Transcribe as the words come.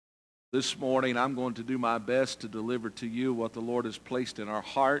This morning, I'm going to do my best to deliver to you what the Lord has placed in our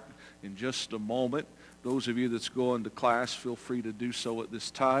heart in just a moment. Those of you that's going to class, feel free to do so at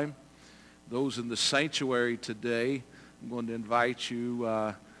this time. Those in the sanctuary today, I'm going to invite you,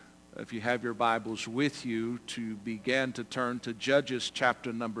 if you have your Bibles with you, to begin to turn to Judges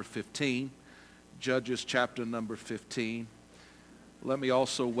chapter number 15. Judges chapter number 15. Let me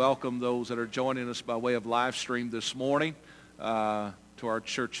also welcome those that are joining us by way of live stream this morning. To our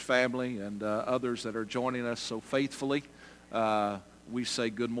church family and others that are joining us so faithfully. We say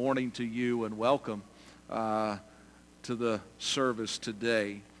good morning to you and welcome to the service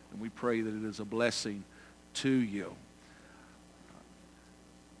today. And we pray that it is a blessing to you.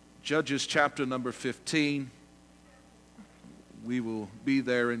 Judges chapter number 15. We will be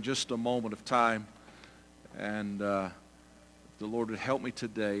there in just a moment of time. And if the Lord would help me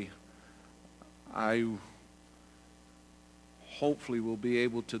today, I hopefully we'll be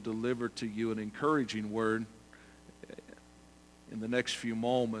able to deliver to you an encouraging word in the next few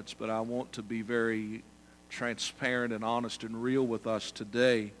moments, but I want to be very transparent and honest and real with us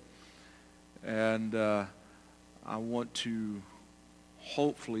today. And I want to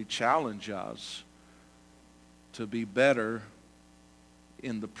hopefully challenge us to be better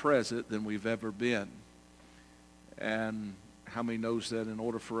in the present than we've ever been. And how many knows that in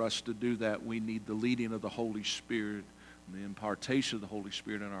order for us to do that, we need the leading of the Holy Spirit, the impartation of the Holy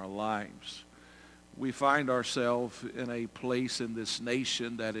Spirit in our lives. We find ourselves in a place in this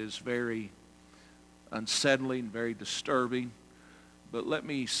nation that is very unsettling, very disturbing. But let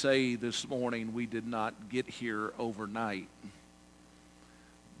me say this morning, we did not get here overnight.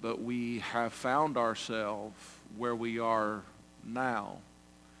 But we have found ourselves where we are now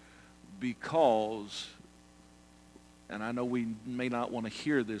because, and I know we may not want to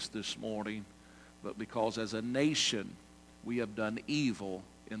hear this morning, but because as a nation, we have done evil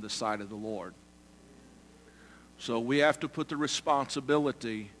in the sight of the Lord. So we have to put the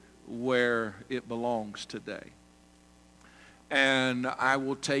responsibility where it belongs today. And I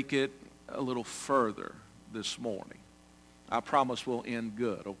will take it a little further this morning. I promise we'll end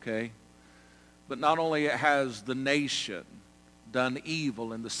good, okay? But not only has the nation done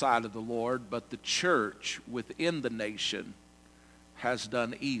evil in the sight of the Lord, but the church within the nation has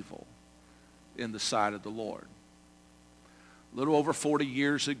done evil in the sight of the Lord. A little over 40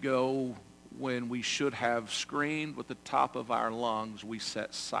 years ago, when we should have screamed with the top of our lungs, we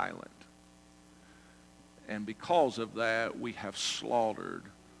sat silent. And because of that, we have slaughtered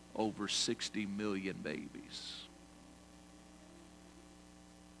over 60 million babies.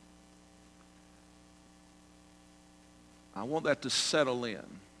 I want that to settle in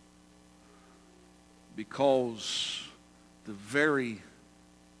because the very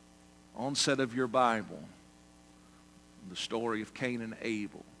onset of your Bible, the story of Cain and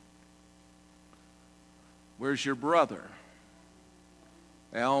Abel. Where's your brother?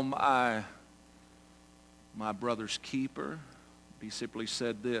 Am I my brother's keeper? He simply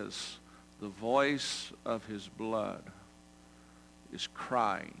said this: the voice of his blood is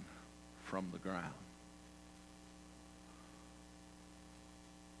crying from the ground.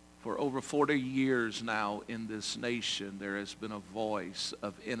 For over 40 years now in this nation, there has been a voice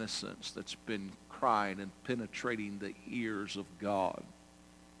of innocence that's been crying and penetrating the ears of God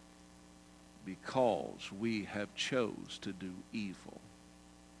because we have chose to do evil.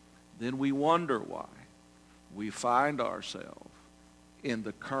 Then we wonder why we find ourselves in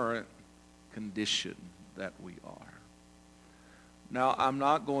the current condition that we are. Now, I'm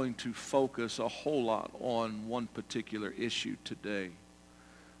not going to focus a whole lot on one particular issue today,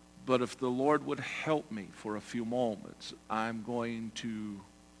 but if the Lord would help me for a few moments, I'm going to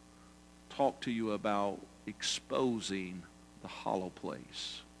talk to you about exposing the hollow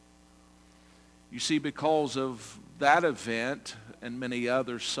place. You see, because of that event and many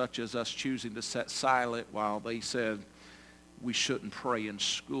others, such as us choosing to sit silent while they said we shouldn't pray in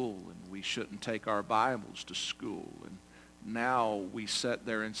school and we shouldn't take our Bibles to school, and now we sit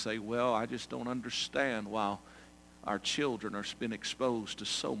there and say, well, I just don't understand why our children are being exposed to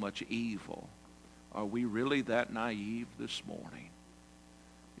so much evil. Are we really that naive this morning?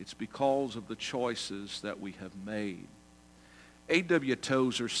 It's because of the choices that we have made. A.W.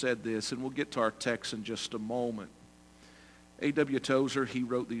 Tozer said this, and we'll get to our text in just a moment. A.W. Tozer, he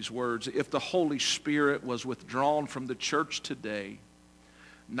wrote these words: if the Holy Spirit was withdrawn from the church today,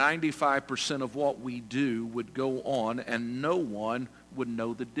 95% of what we do would go on and no one would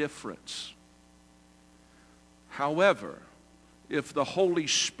know the difference. However, if the Holy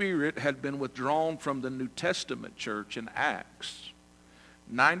Spirit had been withdrawn from the New Testament church in Acts,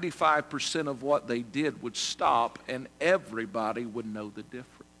 95% of what they did would stop and everybody would know the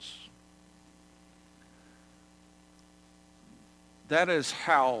difference. That is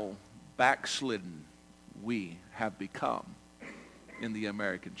how backslidden we have become in the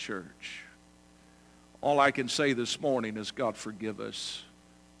American church. All I can say this morning is God forgive us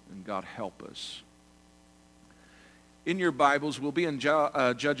and God help us. In your Bibles, we'll be in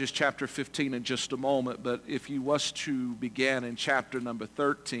Judges chapter 15 in just a moment, but if you was to begin in chapter number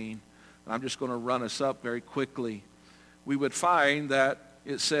 13, and I'm just going to run us up very quickly, we would find that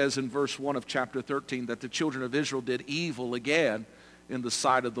it says in verse 1 of chapter 13 that the children of Israel did evil again in the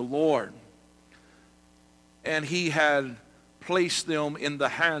sight of the Lord. And he had placed them in the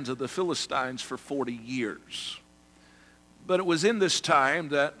hands of the Philistines for 40 years. But it was in this time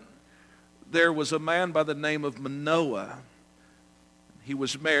that there was a man by the name of Manoah. He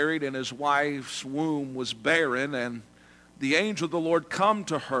was married and his wife's womb was barren, and the angel of the Lord come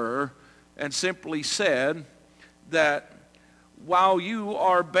to her and simply said that while you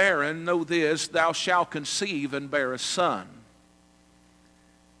are barren, know this, thou shalt conceive and bear a son.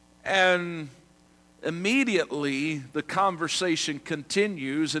 And immediately the conversation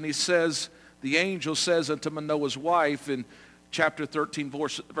continues, and he says, the angel says unto Manoah's wife in chapter 13,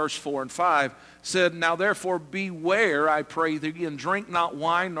 verse 4 and 5, said, now therefore beware, I pray thee, and drink not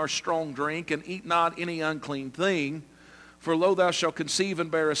wine nor strong drink, and eat not any unclean thing. For lo, thou shalt conceive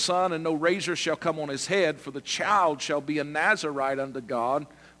and bear a son, and no razor shall come on his head, for the child shall be a Nazarite unto God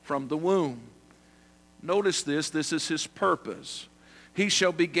from the womb. Notice this is his purpose. He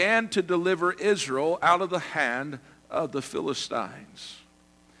shall begin to deliver Israel out of the hand of the Philistines.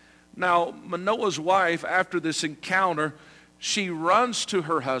 Now, Manoah's wife, after this encounter, she runs to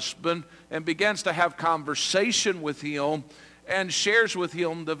her husband and begins to have conversation with him and shares with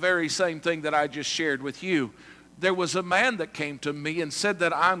him the very same thing that I just shared with you. There was a man that came to me and said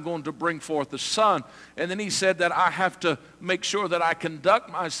that I'm going to bring forth a son. And then he said that I have to make sure that I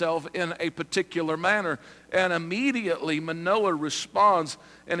conduct myself in a particular manner. And immediately Manoah responds,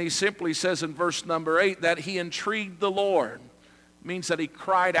 and he simply says in verse number 8 that he entreated the Lord. It means that he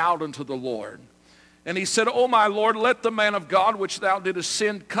cried out unto the Lord. And he said, O my Lord, let the man of God which thou didst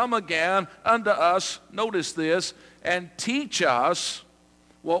send come again unto us, notice this, and teach us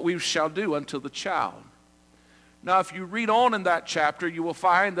what we shall do unto the child. Now, if you read on in that chapter, you will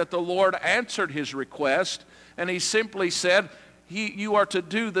find that the Lord answered his request, and he simply said, you are to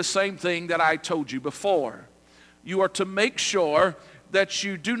do the same thing that I told you before. You are to make sure that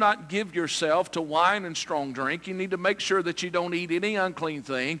you do not give yourself to wine and strong drink. You need to make sure that you don't eat any unclean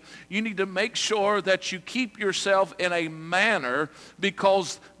thing. You need to make sure that you keep yourself in a manner,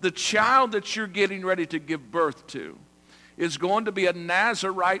 because the child that you're getting ready to give birth to is going to be a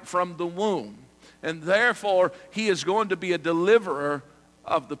Nazarite from the womb. And therefore, he is going to be a deliverer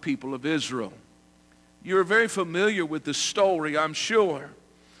of the people of Israel. You're very familiar with the story, I'm sure.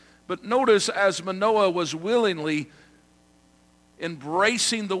 But notice, as Manoah was willingly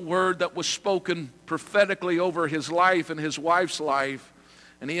embracing the word that was spoken prophetically over his life and his wife's life,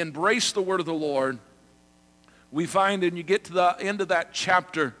 and he embraced the word of the Lord, we find, and you get to the end of that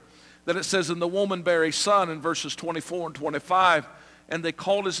chapter, that it says, and the woman bare a son in verses 24 and 25, and they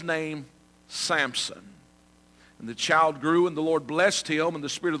called his name Samson. And the child grew, and the Lord blessed him, and the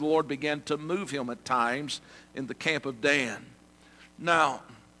Spirit of the Lord began to move him at times in the camp of Dan. Now,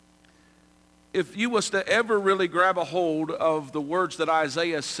 if you was to ever really grab a hold of the words that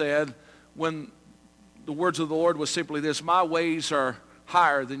Isaiah said, when the words of the Lord was simply this, my ways are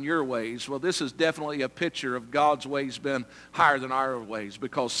higher than your ways. Well, this is definitely a picture of God's ways being higher than our ways,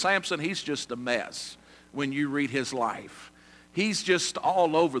 because Samson, he's just a mess when you read his life. He's just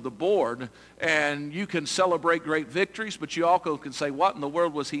all over the board, and you can celebrate great victories, but you also can say, what in the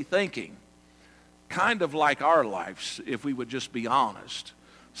world was he thinking? Kind of like our lives, if we would just be honest.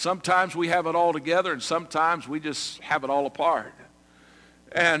 Sometimes we have it all together, and sometimes we just have it all apart.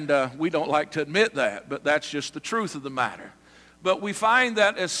 And we don't like to admit that, but that's just the truth of the matter. But we find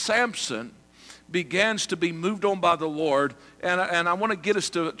that as Samson begins to be moved on by the Lord, and I want to get us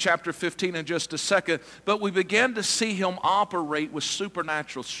to chapter 15 in just a second, but we begin to see him operate with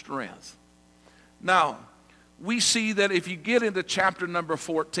supernatural strength. Now, we see that if you get into chapter number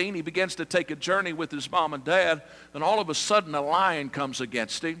 14, he begins to take a journey with his mom and dad, and all of a sudden a lion comes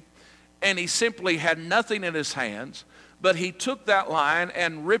against him, and he simply had nothing in his hands, but he took that lion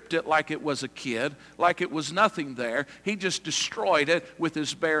and ripped it like it was a kid, like it was nothing there. He just destroyed it with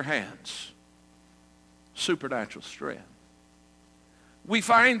his bare hands. Supernatural strength. We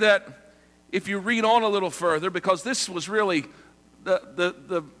find that if you read on a little further, because this was really,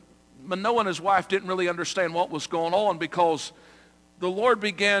 the Manoah and his wife didn't really understand what was going on, because the Lord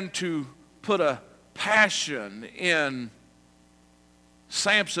began to put a passion in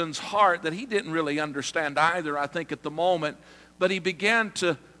Samson's heart that he didn't really understand either, I think, at the moment. but he began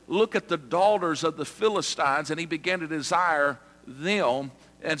to look at the daughters of the Philistines, and he began to desire them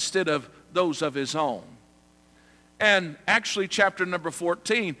instead of those of his own. And actually, chapter number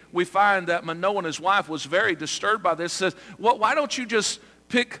 14, we find that Manoah and his wife was very disturbed by this. Says, well, why don't you just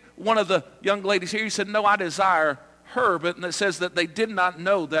pick one of the young ladies here? He said, no, I desire her. But it says that they did not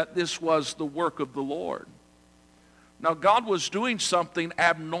know that this was the work of the Lord. Now, God was doing something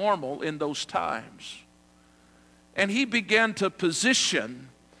abnormal in those times. And he began to position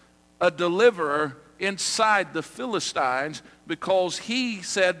a deliverer inside the Philistines, because he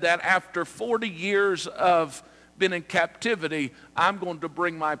said that after 40 years of being in captivity, I'm going to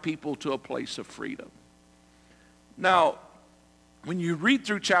bring my people to a place of freedom. Now, when you read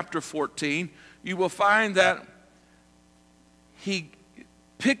through chapter 14, you will find that he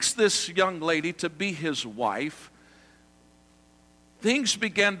picks this young lady to be his wife. Things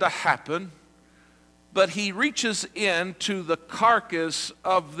begin to happen, but he reaches into the carcass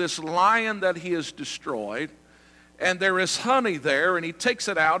of this lion that he has destroyed, and there is honey there, and he takes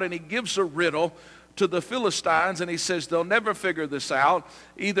it out and he gives a riddle to the Philistines, and he says they'll never figure this out.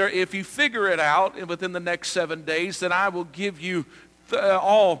 Either if you figure it out within the next 7 days, then I will give you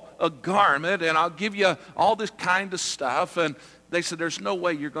all a garment, and I'll give you all this kind of stuff. And they said, there's no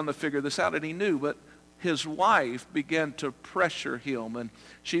way you're going to figure this out. And he knew, but his wife began to pressure him, and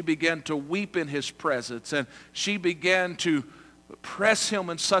she began to weep in his presence, and she began to press him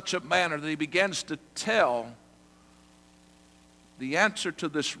in such a manner that he begins to tell the answer to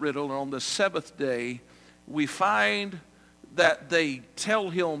this riddle. And on the seventh day, we find that they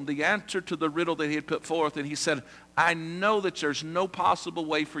tell him the answer to the riddle that he had put forth. And he said, I know that there's no possible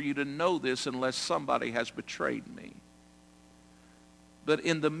way for you to know this unless somebody has betrayed me. But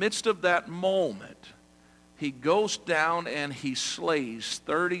in the midst of that moment, he goes down and he slays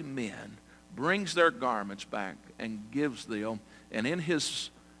 30 men, brings their garments back and gives them. And in his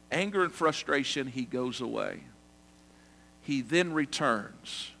anger and frustration, he goes away. He then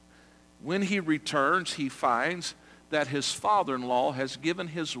returns. When he returns, he finds that his father-in-law has given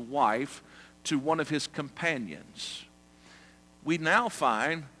his wife to one of his companions. We now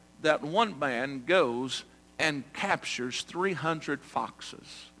find that one man goes and captures 300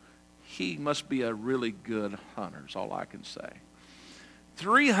 foxes. He must be a really good hunter, is all I can say.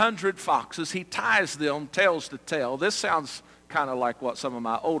 300 foxes. He ties them tails to tail. This sounds kind of like what some of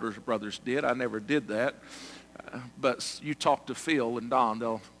my older brothers did. I never did that. But you talk to Phil and Don,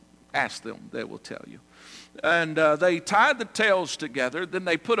 they'll ask them, they will tell you. And they tied the tails together. Then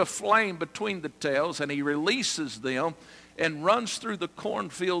they put a flame between the tails, and he releases them and runs through the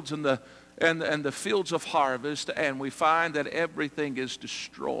cornfields and the fields of harvest, and we find that everything is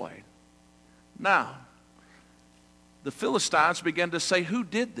destroyed. Now, the Philistines began to say, who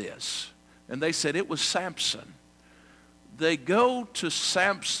did this? And they said, it was Samson. They go to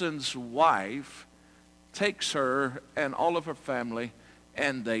Samson's wife, takes her and all of her family,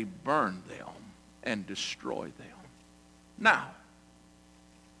 and they burn them and destroy them. Now,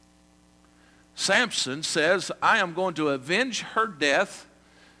 Samson says, I am going to avenge her death,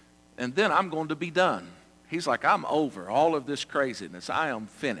 and then I'm going to be done. He's like, I'm over all of this craziness. I am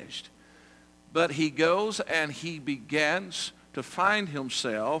finished. But he goes and he begins to find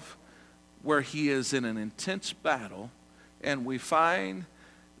himself where he is in an intense battle, and we find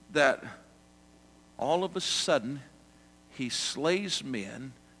that all of a sudden, he slays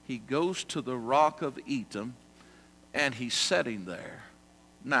men. He goes to the rock of Etam, and he's sitting there.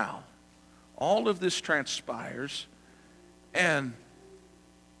 Now, all of this transpires, and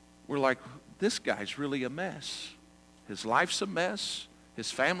we're like, this guy's really a mess. His life's a mess. His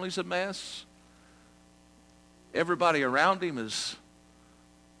family's a mess. Everybody around him is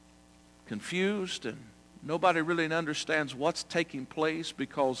confused, and nobody really understands what's taking place,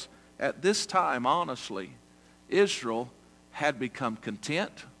 because at this time, honestly, Israel had become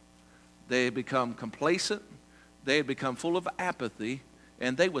content. They had become complacent. They had become full of apathy,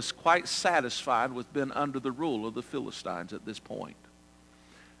 and they was quite satisfied with being under the rule of the Philistines at this point.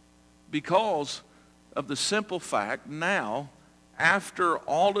 Because of the simple fact, now, after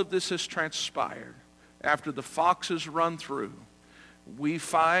all of this has transpired, after the foxes run through, we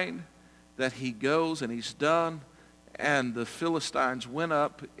find that he goes and he's done. And the Philistines went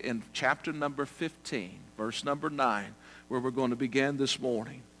up in chapter number 15, verse number 9, where we're going to begin this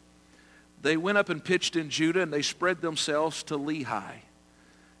morning. They went up and pitched in Judah, and they spread themselves to Lehi.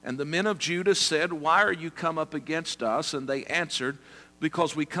 And the men of Judah said, why are you come up against us? And they answered,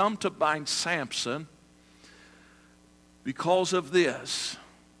 because we come to bind Samson because of this.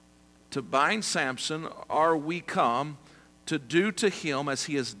 To bind Samson are we come to do to him as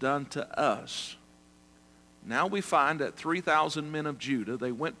he has done to us. Now we find that 3,000 men of Judah,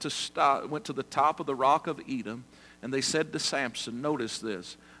 they went to the top of the rock of Edom, and they said to Samson, notice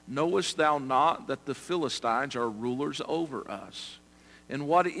this, knowest thou not that the Philistines are rulers over us? And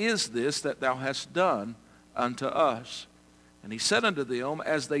what is this that thou hast done unto us? And he said unto them,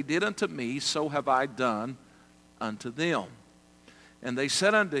 as they did unto me, so have I done unto them. And they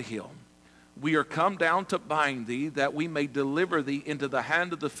said unto him, we are come down to bind thee, that we may deliver thee into the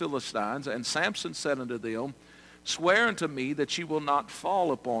hand of the Philistines. And Samson said unto them, swear unto me that ye will not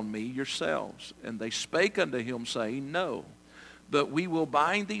fall upon me yourselves. And they spake unto him, saying, no, but we will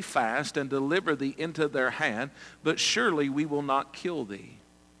bind thee fast and deliver thee into their hand, but surely we will not kill thee.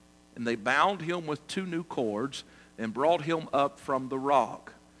 And they bound him with 2 new cords and brought him up from the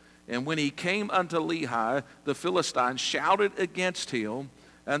rock. And when he came unto Lehi, the Philistines shouted against him,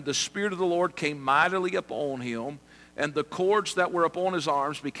 and the Spirit of the Lord came mightily upon him, and the cords that were upon his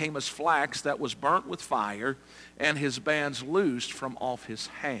arms became as flax that was burnt with fire, and his bands loosed from off his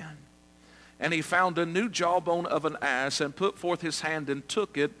hand. And he found a new jawbone of an ass, and put forth his hand and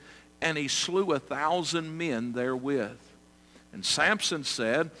took it, and he slew 1,000 men therewith. And Samson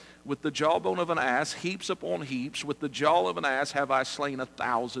said, with the jawbone of an ass, heaps upon heaps, with the jaw of an ass have I slain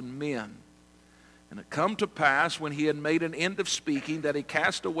 1,000 men. And it come to pass, when he had made an end of speaking, that he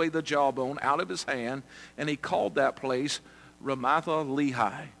cast away the jawbone out of his hand, and he called that place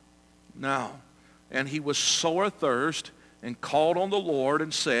Ramath-Lehi. Now, and he was sore athirst, and called on the Lord,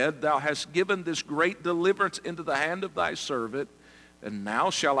 and said, thou hast given this great deliverance into the hand of thy servant, and now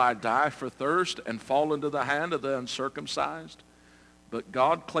shall I die for thirst, and fall into the hand of the uncircumcised? But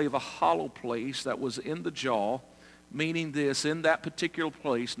God clave a hollow place that was in the jaw, meaning this, in that particular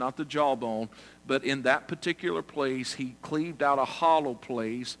place, not the jawbone, but in that particular place he cleaved out a hollow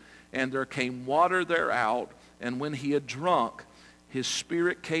place, and there came water thereout, and when he had drunk, his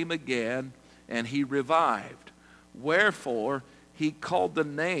spirit came again, and he revived. Wherefore he called the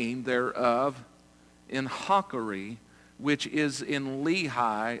name thereof En-hakkore, which is in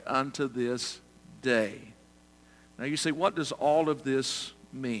Lehi unto this day. Now you say, what does all of this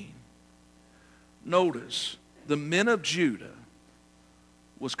mean? Notice, the men of Judah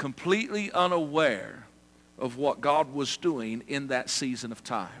was completely unaware of what God was doing in that season of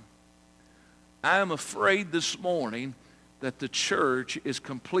time. I am afraid this morning that the church is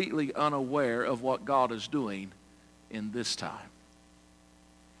completely unaware of what God is doing in this time.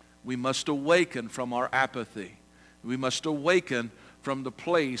 We must awaken from our apathy. We must awaken from the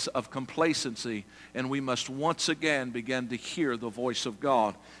place of complacency, and we must once again begin to hear the voice of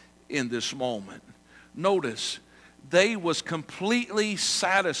God in this moment. Notice, they was completely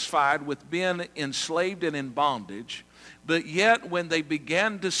satisfied with being enslaved and in bondage, but yet when they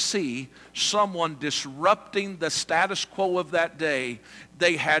began to see someone disrupting the status quo of that day,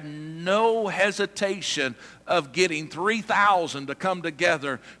 they had no hesitation of getting 3,000 to come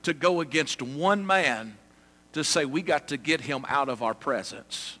together to go against one man to say, we got to get him out of our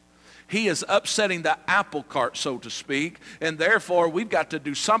presence. He is upsetting the apple cart, so to speak, and therefore we've got to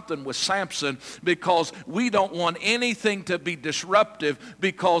do something with Samson, because we don't want anything to be disruptive,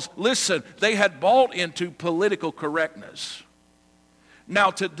 because, listen, they had bought into political correctness. Now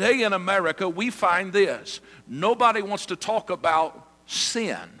today in America we find this. Nobody wants to talk about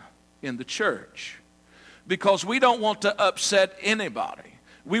sin in the church, because we don't want to upset anybody.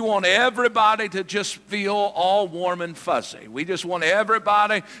 We want everybody to just feel all warm and fuzzy. We just want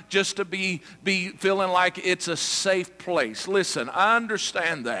everybody just to be feeling like it's a safe place. Listen, I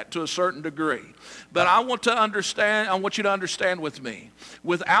understand that to a certain degree. But I want you to understand with me.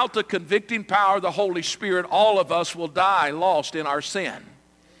 Without the convicting power of the Holy Spirit, all of us will die lost in our sin.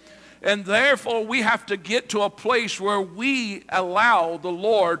 And therefore, we have to get to a place where we allow the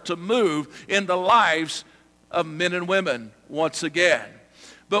Lord to move in the lives of men and women once again.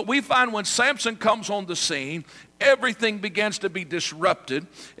 But we find when Samson comes on the scene, everything begins to be disrupted.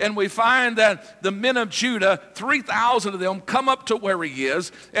 And we find that the men of Judah, 3,000 of them, come up to where he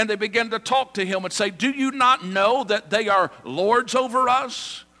is, and they begin to talk to him and say, do you not know that they are lords over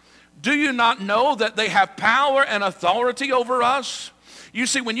us? Do you not know that they have power and authority over us? You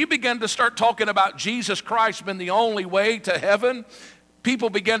see, when you begin to start talking about Jesus Christ being the only way to heaven,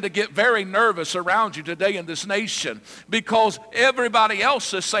 people begin to get very nervous around you today in this nation, because everybody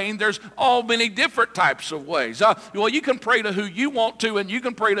else is saying there's all many different types of ways. Well, you can pray to who you want to, and you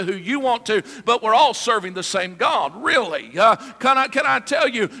can pray to who you want to, but we're all serving the same God, really. Can I tell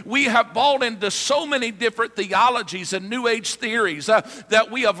you, we have bought into so many different theologies and New Age theories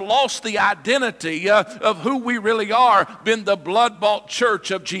that we have lost the identity of who we really are, been the blood-bought church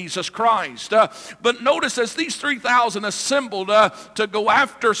of Jesus Christ. But notice, as these 3,000 assembled to go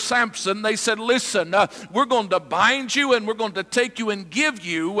after Samson, they said, listen, we're going to bind you and we're going to take you and give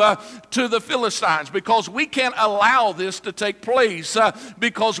you to the Philistines, because we can't allow this to take place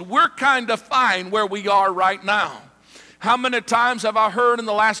because we're kind of fine where we are right now. How many times have I heard in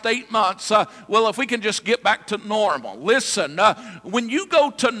the last 8 months, well, if we can just get back to normal. Listen, when you go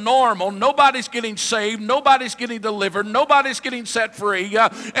to normal, nobody's getting saved, nobody's getting delivered, nobody's getting set free,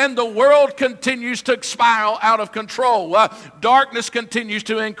 and the world continues to spiral out of control. Darkness continues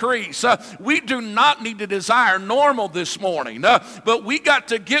to increase. We do not need to desire normal this morning, but we got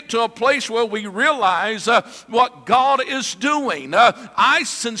to get to a place where we realize what God is doing. I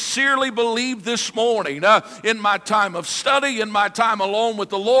sincerely believe this morning in my time of study, in my time alone with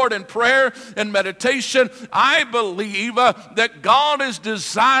the Lord in prayer and meditation, I believe that God is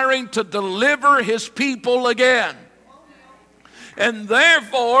desiring to deliver his people again. And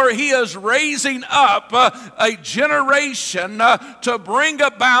therefore, he is raising up a generation to bring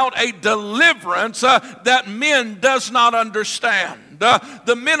about a deliverance that men does not understand.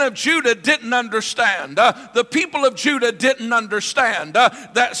 The men of Judah didn't understand. The people of Judah didn't understand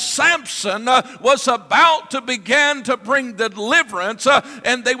that Samson was about to begin to bring deliverance,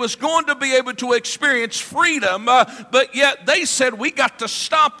 and they was going to be able to experience freedom, but yet they said, we got to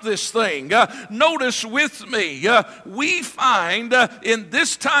stop this thing. Notice with me, we find in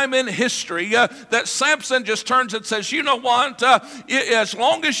this time in history that Samson just turns and says, you know what, as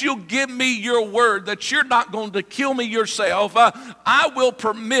long as you give me your word that you're not going to kill me yourself, I will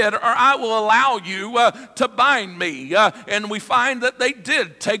permit, or I will allow you to bind me. And we find that they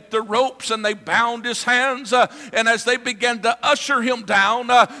did take the ropes and they bound his hands. And as they began to usher him down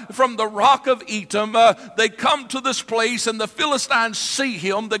from the rock of Etam, they come to this place and the Philistines see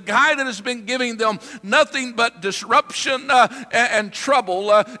him, the guy that has been giving them nothing but disruption and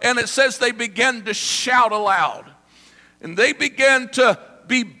trouble. And it says they began to shout aloud. And they began to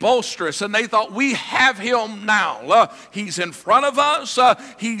be boisterous, and they thought, we have him now. He's in front of us.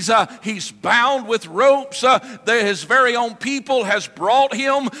 He's bound with ropes. His very own people has brought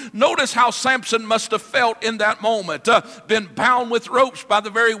him. Notice how Samson must have felt in that moment, been bound with ropes by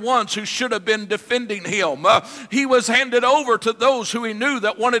the very ones who should have been defending him. He was handed over to those who he knew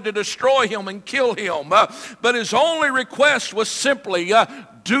that wanted to destroy him and kill him. But his only request was simply,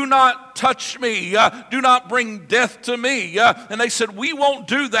 do not touch me. Do not bring death to me. And they said, we won't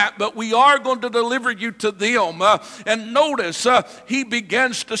do that, but we are going to deliver you to them. And notice, he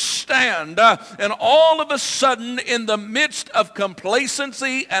begins to stand. And all of a sudden, in the midst of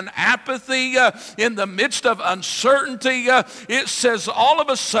complacency and apathy, in the midst of uncertainty, it says all of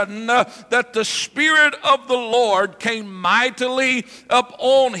a sudden that the Spirit of the Lord came mightily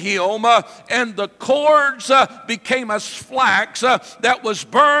upon him, and the cords became as flax that was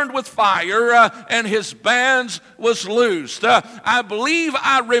burned with fire, and his bands was loosed. I believe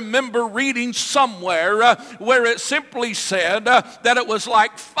I remember reading somewhere where it simply said that it was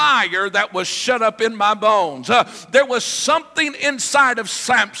like fire that was shut up in my bones. There was something inside of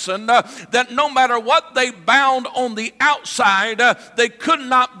Samson that no matter what they bound on the outside, they could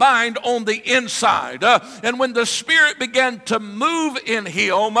not bind on the inside. And when the Spirit began to move in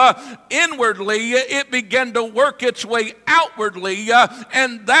him inwardly, it began to work its way outwardly,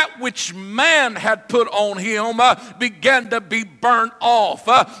 and that which man had put on him began to be burnt off.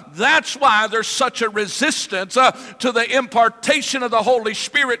 That's why there's such a resistance to the impartation of the Holy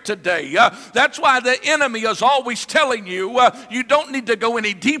Spirit today. That's why the enemy is always telling you, you don't need to go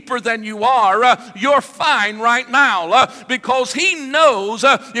any deeper than you are. You're fine right now, because he knows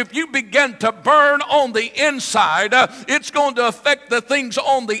if you begin to burn on the inside, it's going to affect the things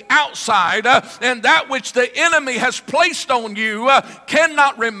on the outside, and that which the enemy has placed on you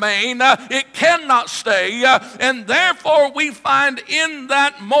cannot remain, it cannot stay, and therefore we find in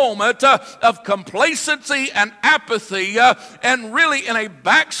that moment of complacency and apathy, and really in a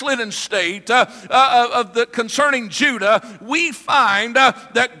backslidden state concerning Judah, we find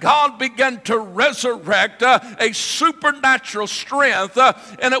that God began to resurrect a supernatural strength,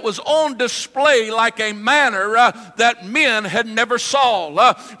 and it was on display like a manner that men had never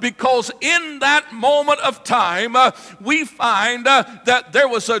saw, because in that moment of time we find that there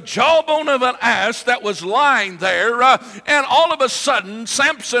was a jawbone of an ass that was lying there, and all of a sudden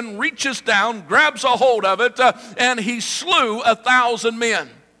Samson reaches down, grabs a hold of it, and he slew 1,000 men.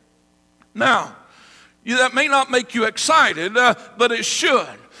 Now, that may not make you excited, but it should.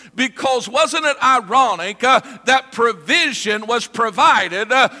 Because wasn't it ironic that provision was provided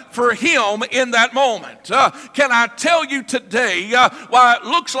for him in that moment? Can I tell you today, while it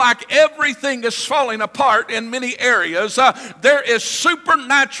looks like everything is falling apart in many areas, there is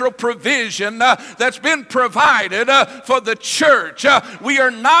supernatural provision that's been provided for the church. We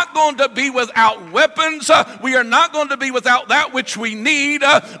are not going to be without weapons. We are not going to be without that which we need,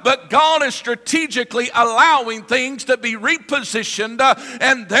 but God is strategically allowing things to be repositioned,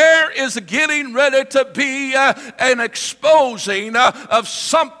 and there is getting ready to be an exposing of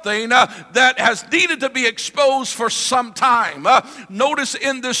something that has needed to be exposed for some time. Notice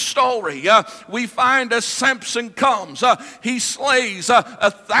in this story, we find as Samson comes, he slays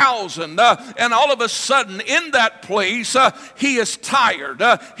 1,000, and all of a sudden in that place, he is tired.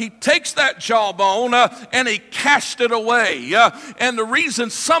 He takes that jawbone and he cast it away. And the reason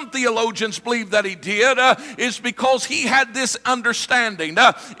some theologians believe that he did is because he had this understanding.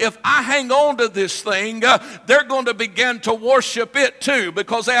 If I hang on to this thing, they're going to begin to worship it too,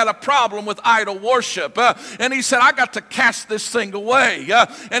 because they had a problem with idol worship. And he said, I got to cast this thing away.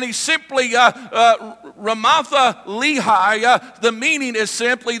 And he simply, Ramatha Lehi, the meaning is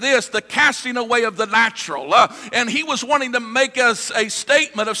simply this, the casting away of the natural. And he was wanting to make us a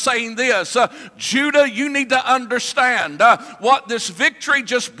statement of saying this, Judah, you need to understand what this victory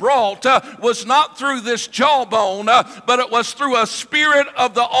just brought was not through this jawbone, but it was through a spirit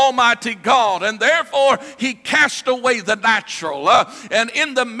of the Almighty God. And therefore, he cast away the natural. And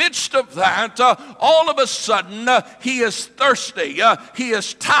in the midst of that, all of a sudden, he is thirsty. He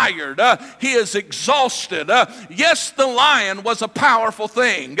is tired. He is exhausted. Yes, the lion was a powerful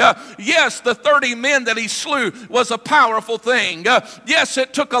thing. Yes, the 30 men that he slew was a powerful thing. Yes,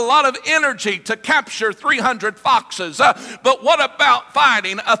 it took a lot of energy to capture 300 foxes. But what about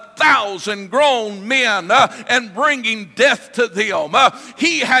fighting 1,000 grown men and bringing death to them?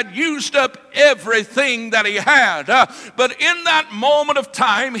 He had used up everything that he had. But in that moment of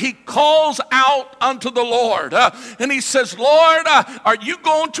time, he calls out unto the Lord. And he says, Lord, are you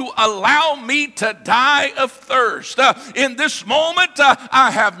going to allow me to die of thirst? In this moment,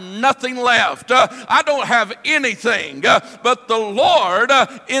 I have nothing left. I don't have anything. But the Lord,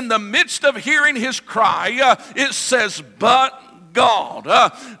 in the midst of hearing his cry, it says, but God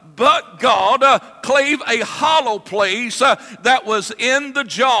clave a hollow place that was in the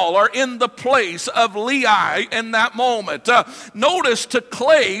jaw or in the place of Lehi in that moment. Notice to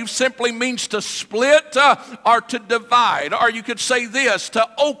clave simply means to split or to divide, or you could say this, to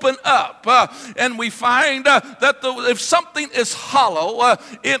open up. And we find that if something is hollow,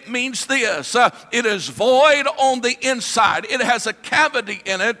 it means this, it is void on the inside. It has a cavity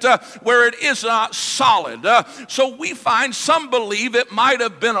in it where it is not solid. So we find some believe it might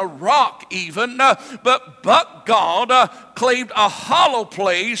have been a rock even, but God claimed a hollow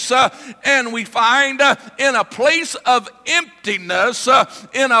place, and we find in a place of emptiness,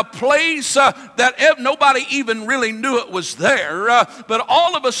 in a place that nobody even really knew it was there, but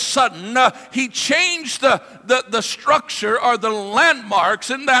all of a sudden he changed the structure or the landmarks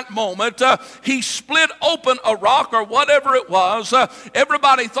in that moment. He split open a rock or whatever it was.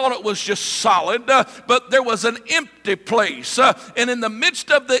 Everybody thought it was just solid, but there was an empty place, and in the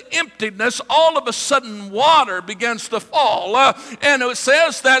midst of the emptiness, all of a sudden water begins to fall. And it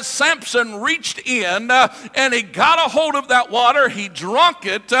says that Samson reached in and he got a hold of that water. He drank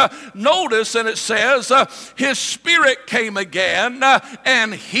it. Notice, and it says his spirit came again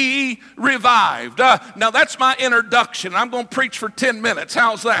and he revived. Now that's my introduction. I'm going to preach for 10 minutes.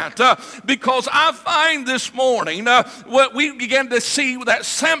 How's that? Because I find this morning what we began to see that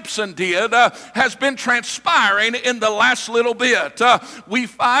Samson did has been transpiring in the last little bit. We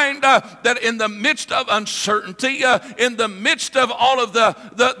find that in the midst of uncertainty, in the midst of all of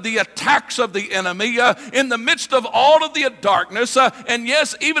the attacks of the enemy, in the midst of all of the darkness, and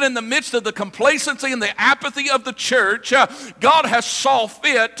yes, even in the midst of the complacency and the apathy of the church, God has saw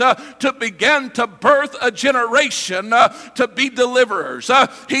fit to begin to birth a generation to be deliverers.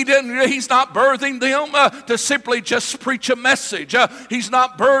 He's not birthing them to simply just preach a message. He's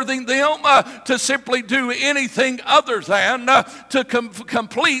not birthing them to simply do anything other than to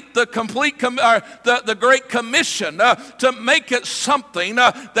complete the Great Commission, to make it something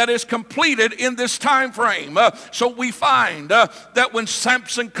that is completed in this time frame. So we find that when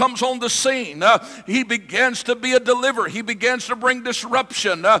Samson comes on the scene, he begins to be a deliverer. He begins to bring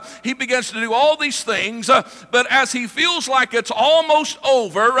disruption. He begins to do all these things, but as he feels like it's almost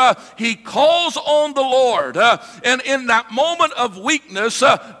over, he calls on the Lord. And in that moment of weakness,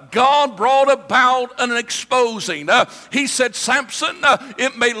 God brought about an exposing. He said, Samson,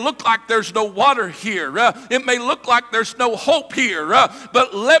 it may look like there's no water here. It may look like there's no hope here.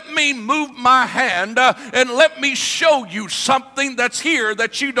 But let me move my hand and let me show you something that's here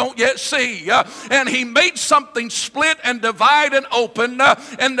that you don't yet see. And he made something split and divide and open.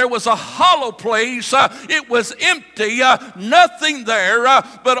 And there was a hollow place. It was empty. Nothing there.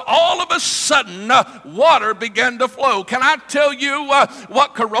 But all of a sudden, water began to flow. Can I tell you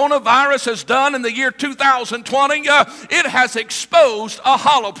what coronavirus has done in the year 2020? It has exposed a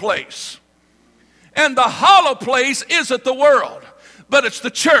hollow place. And the hollow place isn't the world, but it's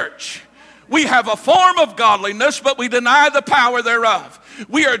the church. We have a form of godliness, but we deny the power thereof.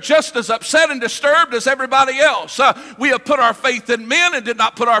 We are just as upset and disturbed as everybody else. We have put our faith in men and did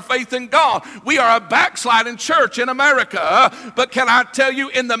not put our faith in God. We are a backsliding church in America. But can I tell you,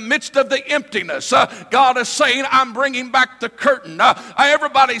 in the midst of the emptiness, God is saying, I'm bringing back the curtain.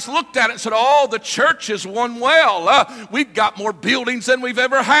 Everybody's looked at it and said, oh, the church is one well. We've got more buildings than we've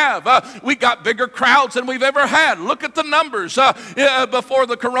ever have. We got bigger crowds than we've ever had. Look at the numbers before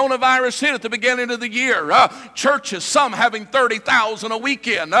the coronavirus hit at the beginning of the year. Churches, some having 30,000 a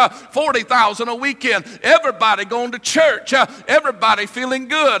weekend, 40,000 a weekend. Everybody going to church. Everybody feeling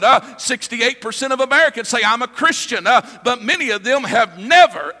good. 68% of Americans say, I'm a Christian. But many of them have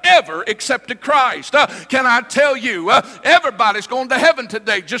never, ever accepted Christ. Can I tell you, everybody's going to heaven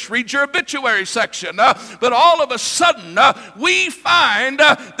today. Just read your obituary section. But all of a sudden, we find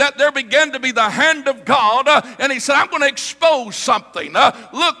that there began to be the hand of God. And he said, I'm going to expose something.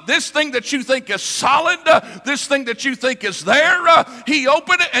 Look, this thing that you think is solid, this thing that you think is there, he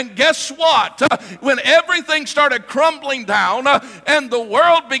opened it, and guess what? When everything started crumbling down and the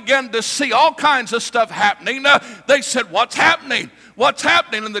world began to see all kinds of stuff happening, they said, what's happening? What's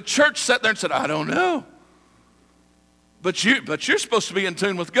happening? And the church sat there and said, I don't know. But you're supposed to be in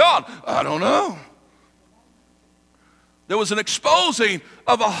tune with God. I don't know. There was an exposing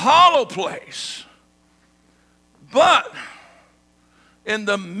of a hollow place. But in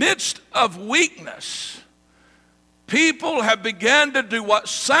the midst of weakness, people have begun to do what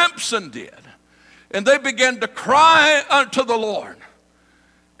Samson did. And they began to cry unto the Lord.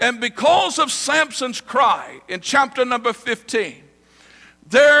 And because of Samson's cry, in chapter number 15,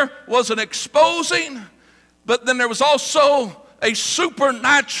 there was an exposing, but then there was also a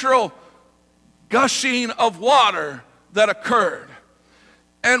supernatural gushing of water that occurred.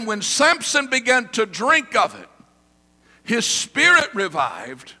 And when Samson began to drink of it, his spirit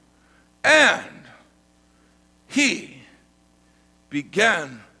revived, and he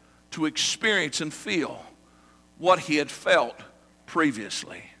began to experience and feel what he had felt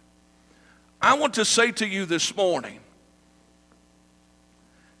previously. I want to say to you this morning,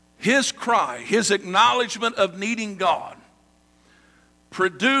 his cry, his acknowledgement of needing God,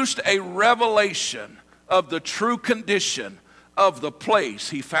 produced a revelation of the true condition of the place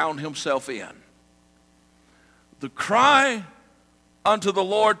he found himself in. The cry unto the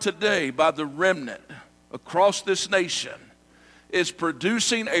Lord today by the remnant across this nation is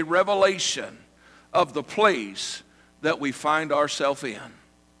producing a revelation of the place that we find ourselves in.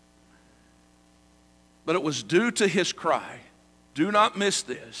 But it was due to his cry. Do not miss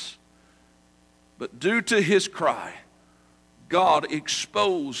this. But due to his cry, God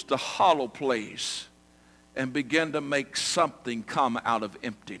exposed the hollow place and began to make something come out of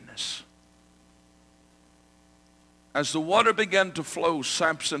emptiness. As the water began to flow,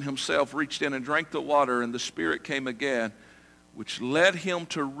 Samson himself reached in and drank the water, and the Spirit came again, which led him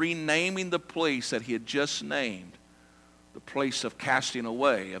to renaming the place that he had just named, the place of casting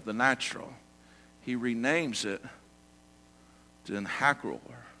away of the natural. He renames it to En-Hakkore,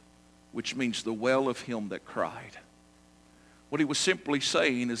 which means the well of him that cried. What he was simply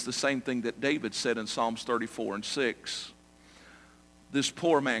saying is the same thing that David said in Psalms 34:6. This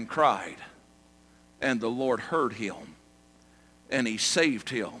poor man cried, and the Lord heard him, and he saved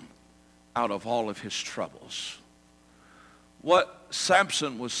him out of all of his troubles. What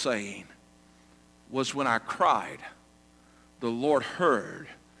Samson was saying was, when I cried, the Lord heard,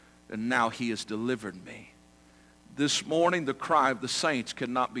 and now he has delivered me. This morning, the cry of the saints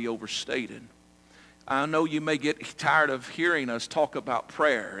cannot be overstated. I know you may get tired of hearing us talk about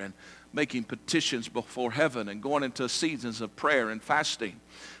prayer and making petitions before heaven and going into seasons of prayer and fasting.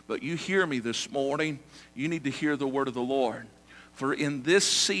 But you hear me this morning, you need to hear the word of the Lord. For in this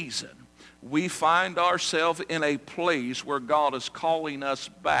season, we find ourselves in a place where God is calling us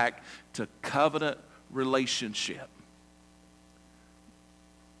back to covenant relationship.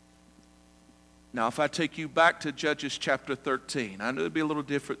 Now, if I take you back to Judges chapter 13, I know it'd be a little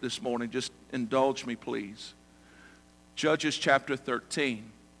different this morning. Just indulge me, please. Judges chapter 13.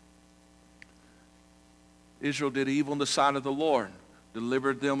 Israel did evil in the sight of the Lord,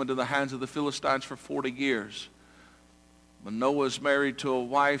 delivered them into the hands of the Philistines for 40 years. Manoah is married to a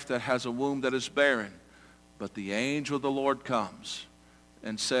wife that has a womb that is barren. But the angel of the Lord comes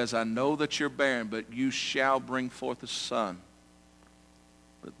and says, I know that you're barren, but you shall bring forth a son.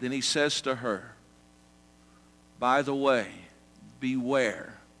 But then he says to her, by the way,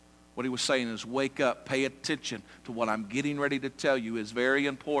 beware. What he was saying is, wake up, pay attention to what I'm getting ready to tell you is very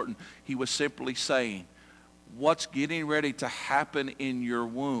important. He was simply saying, what's getting ready to happen in your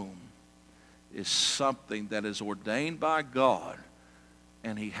womb is something that is ordained by God,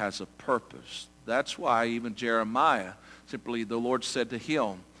 and he has a purpose. That's why even Jeremiah, simply the Lord said to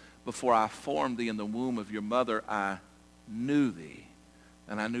him, before I formed thee in the womb of your mother, I knew thee,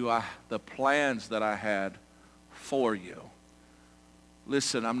 and I knew the plans that I had for you.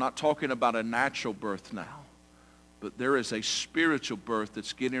 Listen, I'm not talking about a natural birth now, but there is a spiritual birth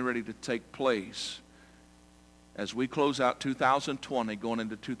that's getting ready to take place. As we close out 2020, going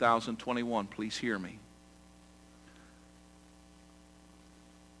into 2021, please hear me.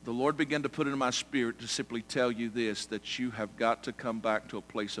 The Lord began to put it in my spirit to simply tell you this, that you have got to come back to a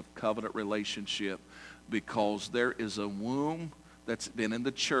place of covenant relationship, because there is a womb that's been in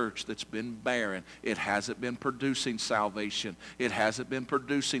the church that's been barren. It hasn't been producing salvation. It hasn't been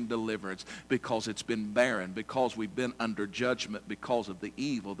producing deliverance because it's been barren, because we've been under judgment because of the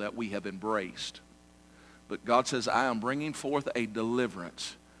evil that we have embraced. But God says, I am bringing forth a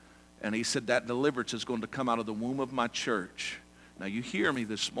deliverance. And he said that deliverance is going to come out of the womb of my church. Now you hear me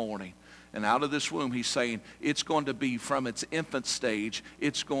this morning. And out of this womb, he's saying, it's going to be from its infant stage,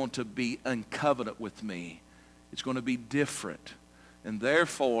 it's going to be in covenant with me. It's going to be different. And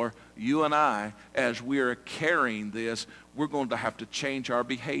therefore, you and I, as we are carrying this, we're going to have to change our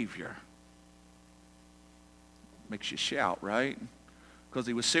behavior. Makes you shout, right? Because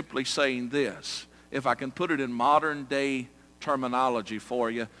he was simply saying this. If I can put it in modern day terminology for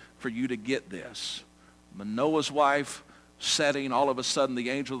you to get this. Manoah's wife setting, all of a sudden the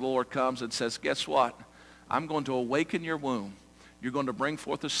angel of the Lord comes and says, guess what? I'm going to awaken your womb. You're going to bring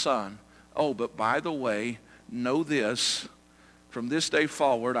forth a son. Oh, but by the way, know this. From this day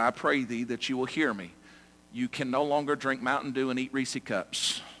forward, I pray thee that you will hear me. You can no longer drink Mountain Dew and eat Reese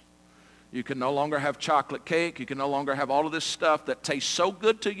cups. You can no longer have chocolate cake. You can no longer have all of this stuff that tastes so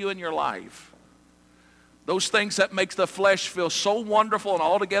good to you in your life. Those things that make the flesh feel so wonderful and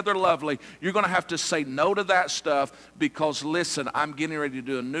altogether lovely, you're going to have to say no to that stuff, because, listen, I'm getting ready to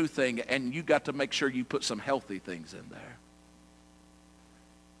do a new thing, and you got to make sure you put some healthy things in there.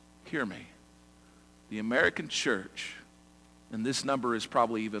 Hear me. The American church, and this number is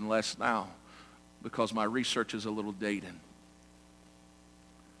probably even less now because my research is a little dated.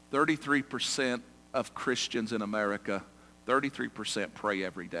 33% of Christians in America, 33% pray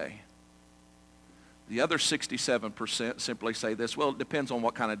every day. The other 67% simply say this, well, it depends on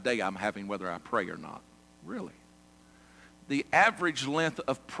what kind of day I'm having, whether I pray or not. Really? The average length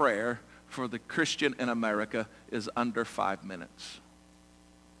of prayer for the Christian in America is under 5 minutes.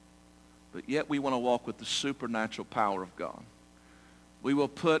 But yet we want to walk with the supernatural power of God. We will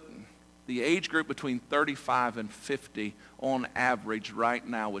put the age group between 35 and 50 on average right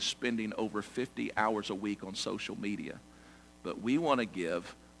now is spending over 50 hours a week on social media. But we want to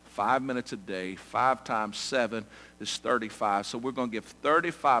give 5 minutes a day. 5 times 7 is 35. So we're going to give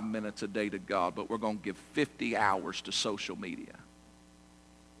 35 minutes a day to God, but we're going to give 50 hours to social media.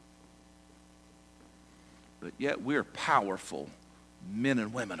 But yet we're powerful men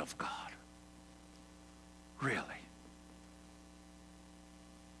and women of God. Really.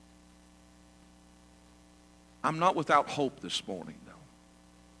 I'm not without hope this morning, though.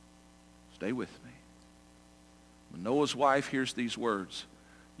 Stay with me. When Noah's wife hears these words,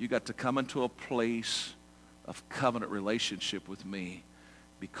 you got to come into a place of covenant relationship with me,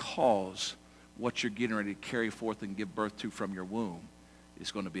 because what you're getting ready to carry forth and give birth to from your womb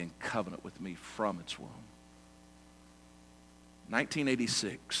is going to be in covenant with me from its womb.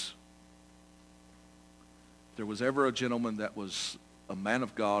 1986. If there was ever a gentleman that was a man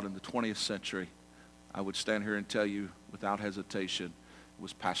of God in the 20th century, I would stand here and tell you without hesitation, it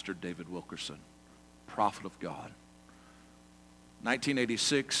was Pastor David Wilkerson, prophet of God.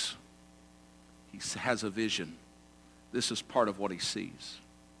 1986, he has a vision. This is part of what he sees.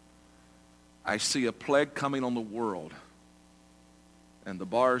 I see a plague coming on the world, and the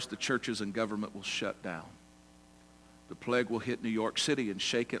bars, the churches, and government will shut down. The plague will hit New York City and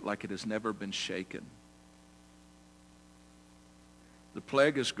shake it like it has never been shaken. The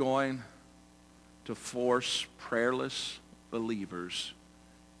plague is going to force prayerless believers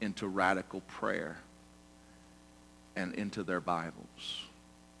into radical prayer and into their Bibles.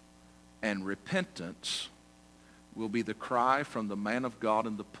 And repentance will be the cry from the man of God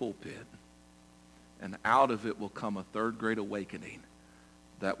in the pulpit. And out of it will come a third great awakening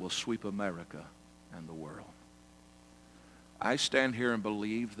that will sweep America and the world. I stand here and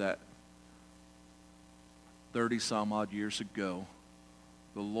believe that 30 some odd years ago,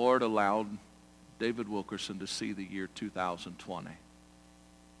 the Lord allowed David Wilkerson to see the year 2020.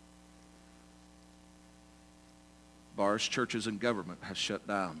 Bars, churches, and government has shut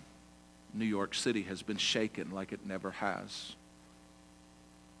down. New York City has been shaken like it never has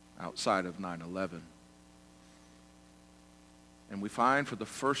outside of 9/11. And we find for the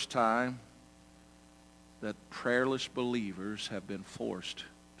first time that prayerless believers have been forced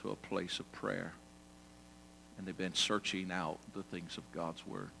to a place of prayer. And they've been searching out the things of God's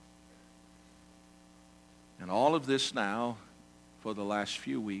Word. And all of this now, for the last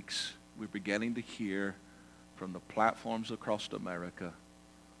few weeks, we're beginning to hear from the platforms across America,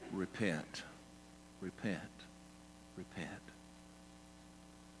 repent, repent, repent.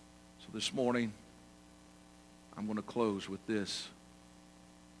 So this morning, I'm going to close with this.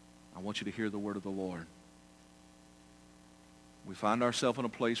 I want you to hear the word of the Lord. We find ourselves in a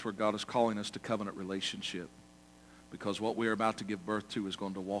place where God is calling us to covenant relationship, because what we are about to give birth to is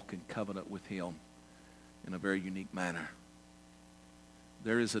going to walk in covenant with Him in a very unique manner.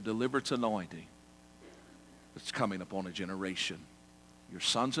 There is a deliverance anointing that's coming upon a generation. Your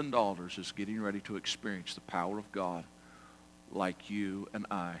sons and daughters is getting ready to experience the power of God like you and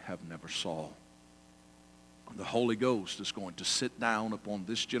I have never saw. The Holy Ghost is going to sit down upon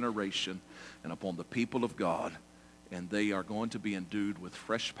this generation and upon the people of God, and they are going to be endued with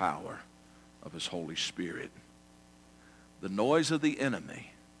fresh power of His Holy Spirit. The noise of the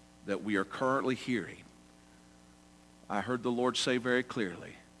enemy that we are currently hearing, I heard the Lord say very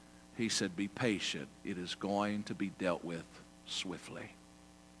clearly, He said, be patient. It is going to be dealt with swiftly.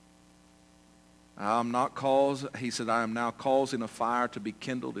 He said, I am now causing a fire to be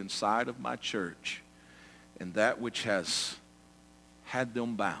kindled inside of my church, and that which has had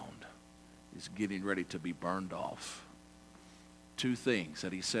them bound is getting ready to be burned off. Two things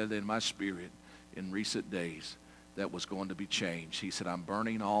that He said in my spirit in recent days that was going to be changed. He said, I'm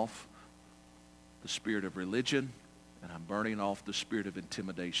burning off the spirit of religion, and I'm burning off the spirit of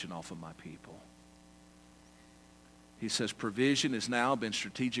intimidation off of my people. He says provision has now been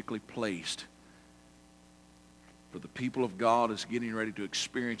strategically placed for the people of God is getting ready to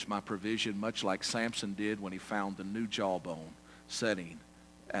experience my provision, much like Samson did when he found the new jawbone setting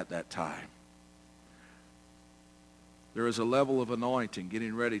at that time. There is a level of anointing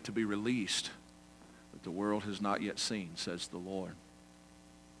getting ready to be released that the world has not yet seen, says the Lord.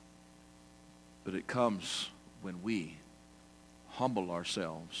 But it comes when we humble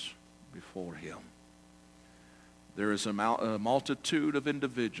ourselves before Him. There is a multitude of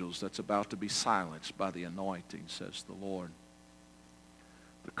individuals that's about to be silenced by the anointing, says the Lord.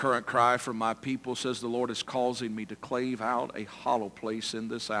 The current cry from my people, says the Lord, is causing me to clave out a hollow place in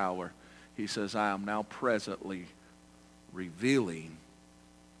this hour. He says, I am now presently revealing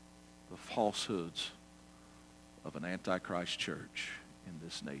the falsehoods of an Antichrist church in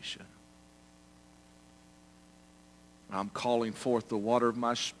this nation. I'm calling forth the water of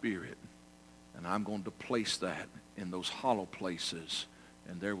my spirit, and I'm going to place that in those hollow places,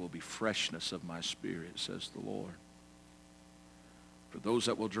 and there will be freshness of my spirit, says the Lord. For those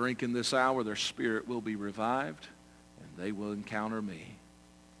that will drink in this hour, their spirit will be revived, and they will encounter me.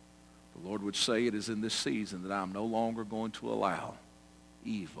 The Lord would say it is in this season that I'm no longer going to allow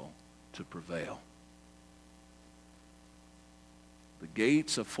evil to prevail. The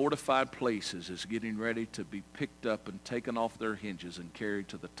gates of fortified places is getting ready to be picked up and taken off their hinges and carried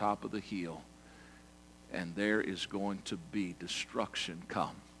to the top of the hill. And there is going to be destruction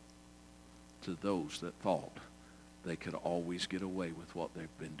come to those that thought they could always get away with what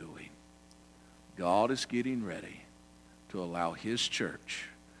they've been doing. God is getting ready to allow His church,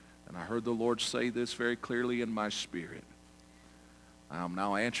 and I heard the Lord say this very clearly in my spirit, I am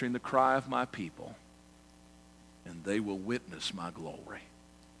now answering the cry of my people, and they will witness my glory.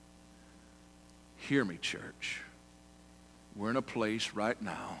 Hear me, church. We're in a place right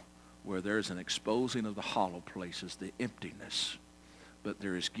now where there's an exposing of the hollow places, the emptiness, but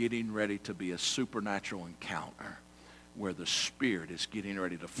there is getting ready to be a supernatural encounter where the Spirit is getting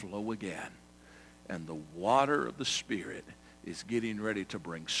ready to flow again, and the water of the Spirit is getting ready to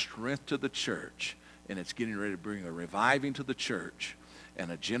bring strength to the church, and it's getting ready to bring a reviving to the church,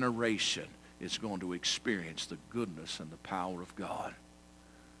 and a generation is going to experience the goodness and the power of God.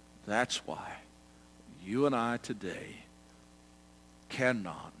 That's why you and I today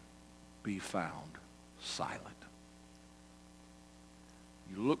cannot be found silent.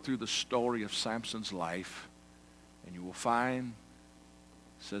 You look through the story of Samson's life, And you will find,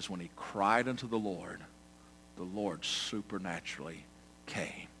 it says, when he cried unto the Lord supernaturally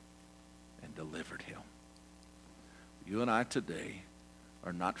came and delivered him. You and I today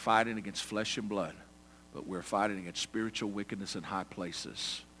are not fighting against flesh and blood, but we're fighting against spiritual wickedness in high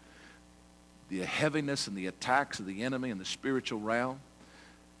places. The heaviness and the attacks of the enemy in the spiritual realm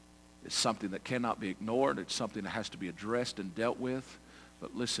is something that cannot be ignored. It's something that has to be addressed and dealt with.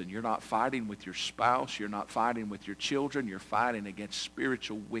 But listen, you're not fighting with your spouse. You're not fighting with your children. You're fighting against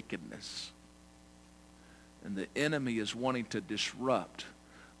spiritual wickedness. And the enemy is wanting to disrupt.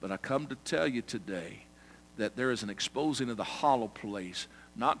 But I come to tell you today that there is an exposing of the hollow place,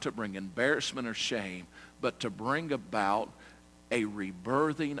 not to bring embarrassment or shame, but to bring about a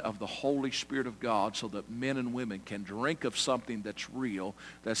rebirthing of the Holy Spirit of God so that men and women can drink of something that's real,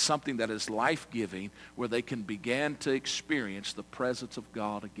 that's something that is life-giving, where they can begin to experience the presence of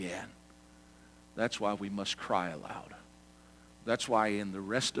God again. That's why we must cry aloud. That's why in the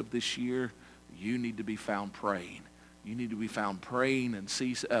rest of this year, you need to be found praying. You need to be found praying and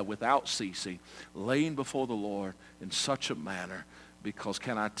without ceasing, laying before the Lord in such a manner, because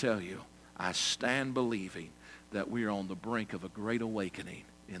can I tell you, I stand believing that we are on the brink of a great awakening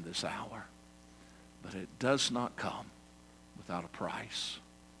in this hour. But it does not come without a price.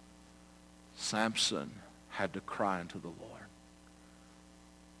 Samson had to cry unto the Lord.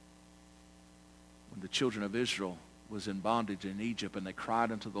 When the children of Israel was in bondage in Egypt and they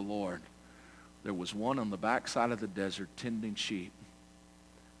cried unto the Lord, there was one on the backside of the desert tending sheep.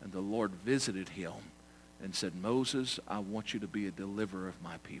 And the Lord visited him and said, Moses, I want you to be a deliverer of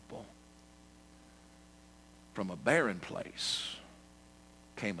my people. From a barren place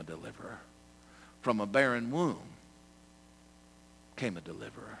came a deliverer. From a barren womb came a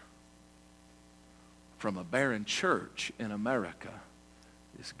deliverer. From a barren church in America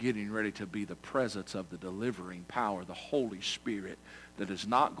is getting ready to be the presence of the delivering power, the Holy Spirit, that is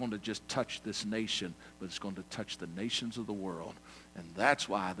not going to just touch this nation, but it's going to touch the nations of the world. And that's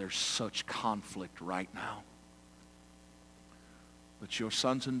why there's such conflict right now. But your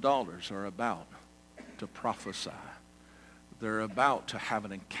sons and daughters are about to prophesy. They're about to have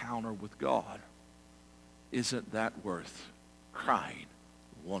an encounter with God. Isn't that worth crying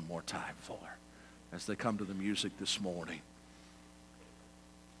one more time for? As they come to the music this morning,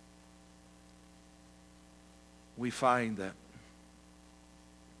 we find that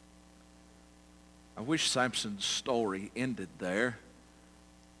I wish Samson's story ended there,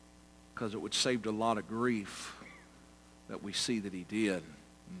 because it would save a lot of grief that we see that he did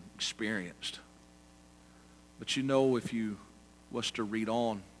and experienced. But you know, if you was to read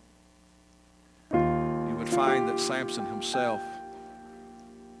on, you would find that Samson himself,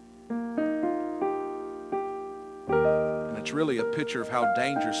 and it's really a picture of how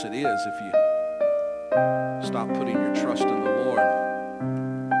dangerous it is if you stop putting your trust in the Lord.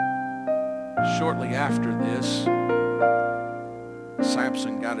 Shortly after this,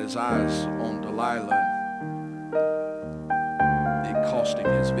 Samson got his eyes on Delilah. It cost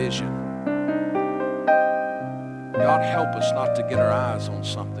him his vision. God, help us not to get our eyes on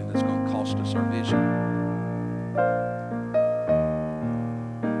something that's going to cost us our vision.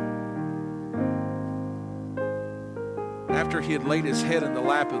 After he had laid his head in the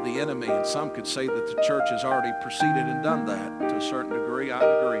lap of the enemy, and some could say that the church has already proceeded and done that to a certain degree, I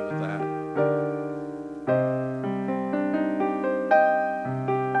agree with that.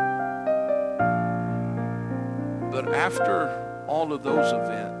 But after all of those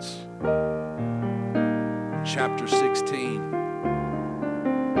events, chapter 16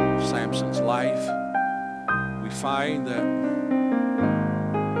 of Samson's life, we find that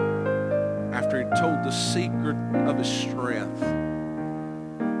after he told the secret of his strength,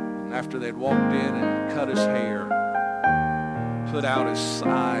 and after they'd walked in and cut his hair, put out his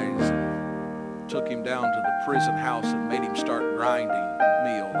size, and took him down to the prison house and made him start grinding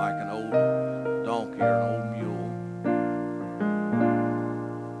meal like an old donkey or an old mule.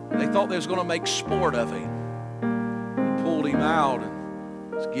 They thought they was going to make sport of him. Pulled him out and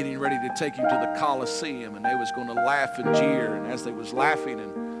was getting ready to take him to the Colosseum, and they was going to laugh and jeer. And as they was laughing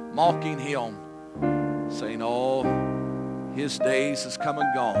and mocking him, saying, oh, his days has come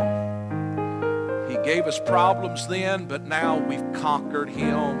and gone. He gave us problems then, but now we've conquered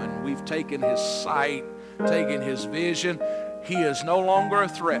him, and we've taken his sight, taken his vision. He is no longer a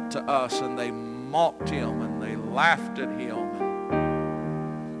threat to us. And they mocked him and they laughed at him.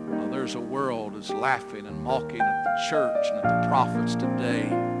 There's a world is laughing and mocking at the church and at the prophets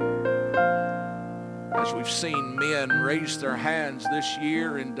today. As we've seen men raise their hands this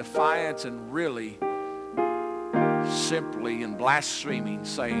year in defiance and really simply in blaspheming,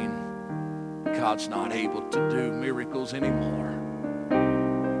 saying, God's not able to do miracles anymore.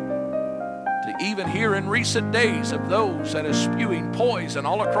 To even hear in recent days of those that are spewing poison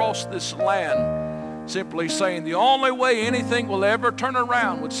all across this land, simply saying the only way anything will ever turn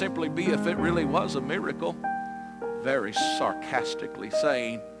around would simply be if it really was a miracle. Very sarcastically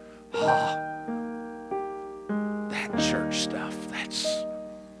saying, that church stuff,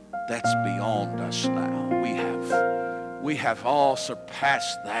 that's beyond us now. We have all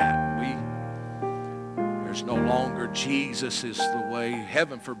surpassed that. There's no longer Jesus is the way.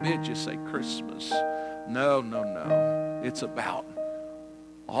 Heaven forbid you say Christmas. No. It's about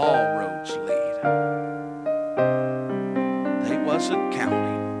all roads lead. They wasn't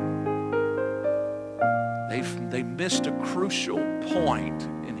counting. They missed a crucial point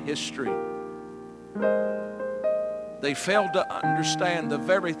in history. They failed to understand the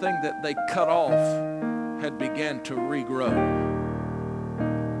very thing that they cut off had began to regrow.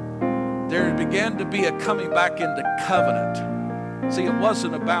 There began to be a coming back into covenant. See, it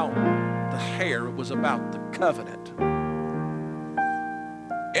wasn't about the hair, it was about the covenant.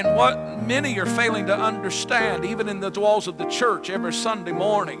 And what many are failing to understand, even in the walls of the church every Sunday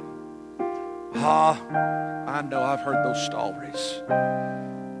morning, I know I've heard those stories.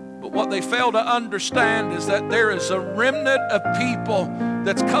 But what they fail to understand is that there is a remnant of people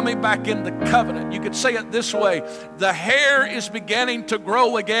that's coming back into covenant. You could say it this way: the hair is beginning to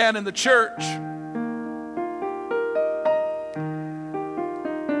grow again in the church.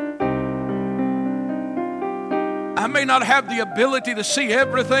 I may not have the ability to see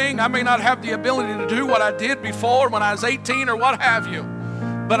everything. I may not have the ability to do what I did before when I was 18 or what have you.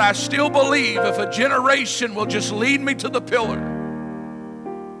 But I still believe if a generation will just lead me to the pillar.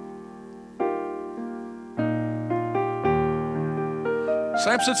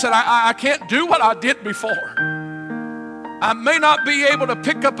 Samson said, I can't do what I did before. I may not be able to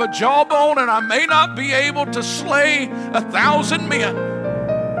pick up a jawbone, and I may not be able to slay 1,000 men.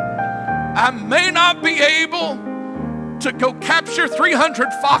 I may not be able to go capture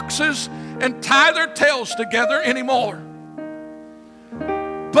 300 foxes and tie their tails together anymore.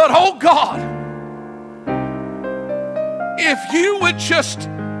 But oh God, if you would just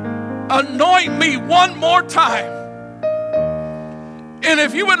anoint me one more time, and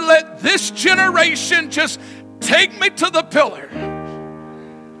if you would let this generation just take me to the pillar.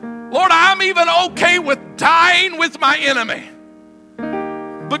 Lord, I'm even okay with dying with my enemy.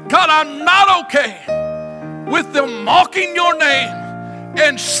 But God, I'm not okay with them mocking your name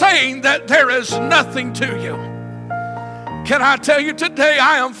and saying that there is nothing to you. Can I tell you today,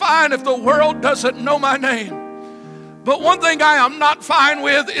 I am fine if the world doesn't know my name. But one thing I am not fine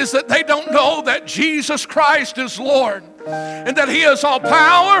with is that they don't know that Jesus Christ is Lord and that He has all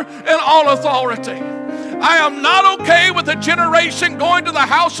power and all authority. I am not okay with a generation going to the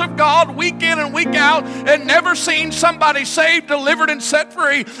house of God week in and week out and never seeing somebody saved, delivered, and set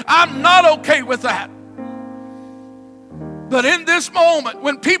free. I'm not okay with that. But in this moment,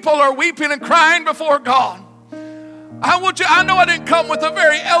 when people are weeping and crying before God, I know I didn't come with a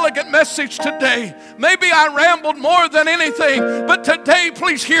very elegant message today. Maybe I rambled more than anything, but today,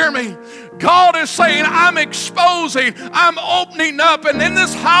 please hear me. God is saying, I'm exposing, I'm opening up, and in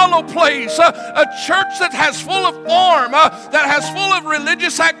this hollow place, a church that has full of form, that has full of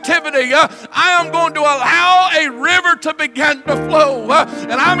religious activity, I am going to allow a river to begin to flow.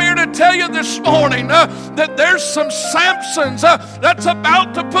 And I'm here to tell you this morning that there's some Samsons that's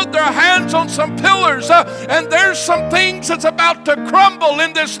about to put their hands on some pillars, and there's some things that's about to crumble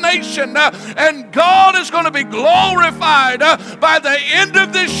in this nation, and God is going to be glorified by the end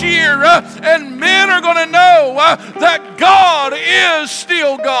of this year. And men are going to know that God is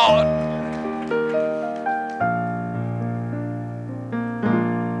still God.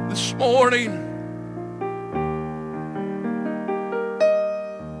 This morning,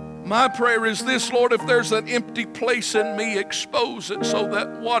 my prayer is this: Lord, if there's an empty place in me, expose it so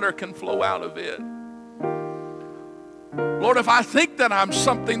that water can flow out of it. Lord, if I think that I'm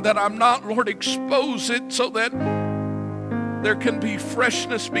something that I'm not, Lord, expose it so that there can be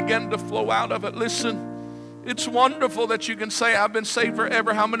freshness begin to flow out of it. Listen, it's wonderful that you can say, I've been saved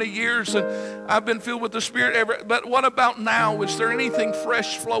forever, how many years, and I've been filled with the Spirit ever. But what about now? Is there anything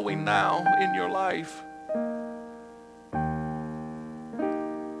fresh flowing now in your life?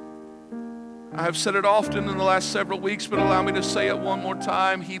 I've said it often in the last several weeks, but allow me to say it one more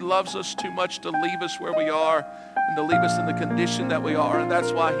time. He loves us too much to leave us where we are and to leave us in the condition that we are. And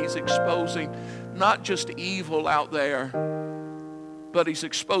that's why He's exposing not just evil out there, but He's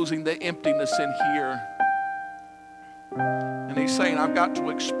exposing the emptiness in here. And He's saying, I've got to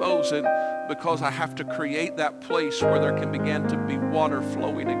expose it because I have to create that place where there can begin to be water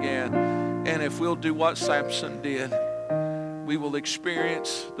flowing again. And if we'll do what Samson did, we will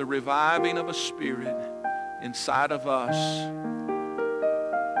experience the reviving of a spirit inside of us.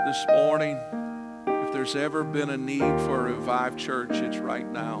 This morning, if there's ever been a need for a revived church, it's right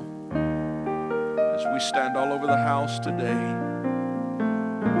now. As we stand all over the house today,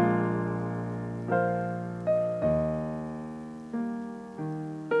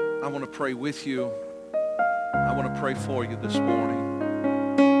 I want to pray with you. I want to pray for you this morning.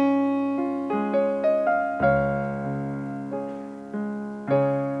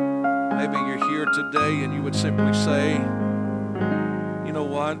 Maybe you're here today and you would simply say, you know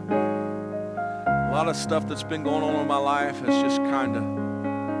what? A lot of stuff that's been going on in my life has just kind of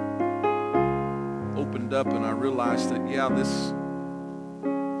opened up, and I realized that, yeah,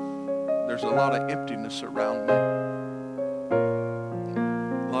 there's a lot of emptiness around me,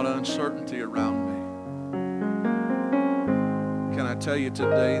 a lot of uncertainty around me. Can I tell you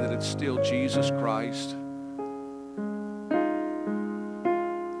today that it's still Jesus Christ?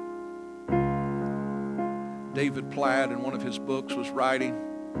 David Platt, in one of his books, was writing.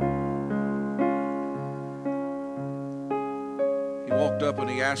 He walked up and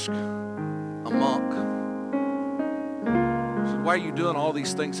he asked a monk, he said, why are you doing all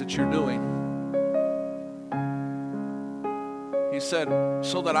these things that you're doing? He said,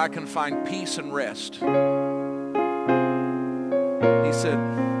 so that I can find peace and rest. He said,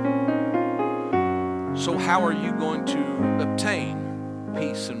 so how are you going to obtain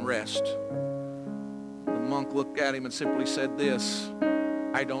peace and rest? The monk looked at him and simply said this,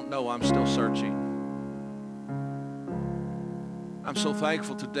 I don't know, I'm still searching. I'm so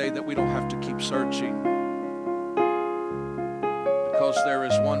thankful today that we don't have to keep searching, because there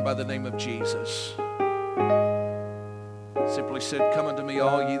is one by the name of Jesus. Simply said, come unto me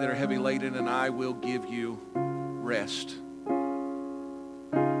all ye that are heavy laden, and I will give you rest.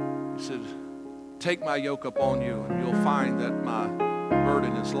 He said, take my yoke upon you, and you'll find that my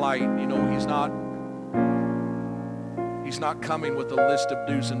burden is light. You know, he's not coming with a list of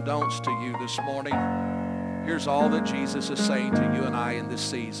do's and don'ts to you this morning. Here's all that Jesus is saying to you and I in this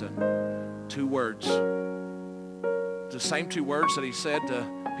season. 2 words. The same 2 words that he said to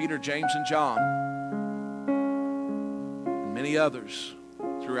Peter, James, and John, and many others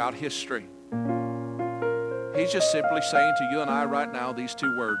throughout history. He's just simply saying to you and I right now these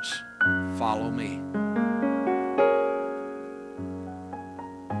 2 words, follow me.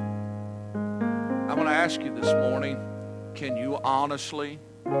 I want to ask you this morning, can you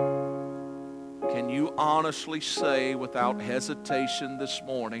honestly say without hesitation this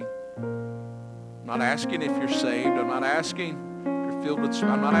morning, I'm not asking if you're saved, I'm not asking if you're filled with,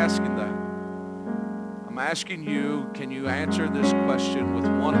 I'm not asking that. I'm asking you, can you answer this question with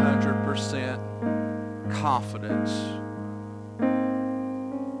 100% confidence?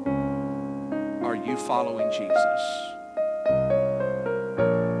 Are you following Jesus?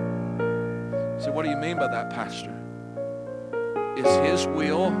 So what do you mean by that, Pastor? Is his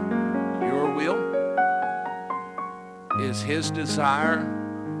will your will? Is his desire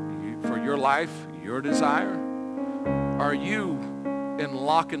for your life your desire? Are you in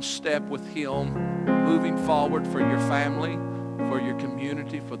lock and step with him, moving forward for your family, for your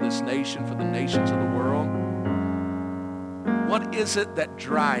community, for this nation, for the nations of the world? What is it that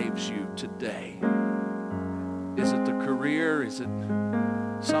drives you today? Is it the career? Is it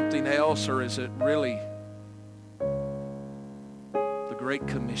something else? Or is it really the Great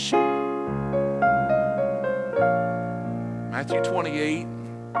Commission? Matthew 28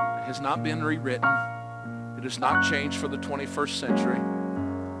 has not been rewritten. It has not changed for the 21st century.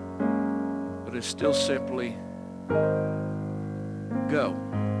 But it's still simply go.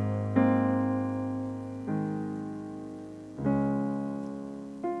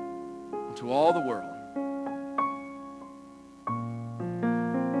 To all the world.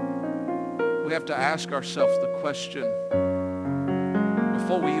 We have to ask ourselves the question,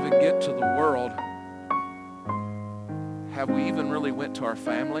 before we even get to the world, have we even really went to our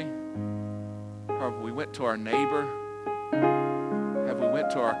family? Or have we went to our neighbor? Have we went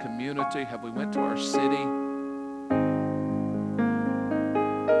to our community? Have we went to our city?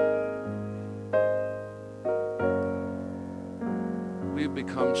 We've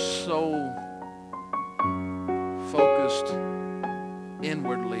become so focused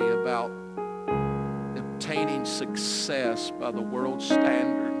inwardly about obtaining success by the world's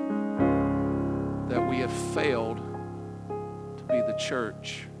standard that we have failed to be the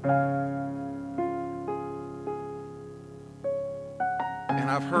church. And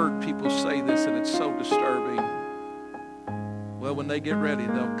I've heard people say this, and it's so disturbing. Well, when they get ready,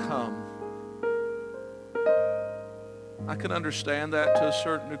 they'll come. I can understand that to a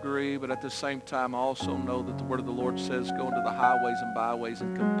certain degree, but at the same time, I also know that the word of the Lord says, go into the highways and byways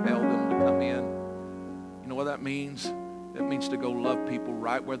and compel them to come in. You know what that means? It means to go love people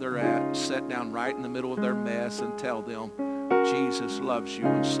right where they're at, sit down right in the middle of their mess and tell them, Jesus loves you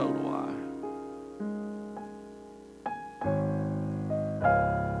and so do I.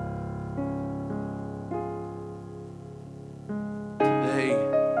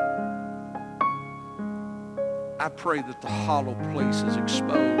 I pray that the hollow place is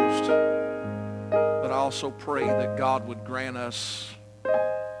exposed, but I also pray that God would grant us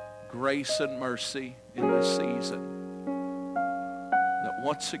grace and mercy in this season, that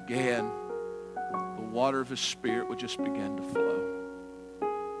once again the water of His Spirit would just begin to flow.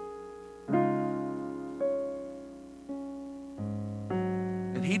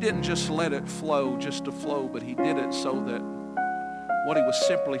 And He didn't just let it flow just to flow, but He did it so that what He was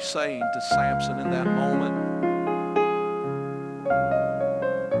simply saying to Samson in that moment,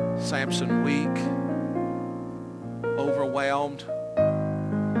 Samson weak, overwhelmed,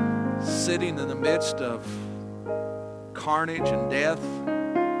 sitting in the midst of carnage and death.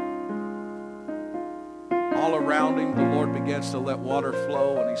 All around him, the Lord begins to let water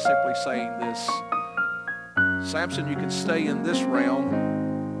flow, and He's simply saying this, Samson, you can stay in this realm,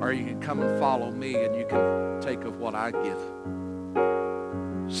 or you can come and follow me, and you can take of what I give.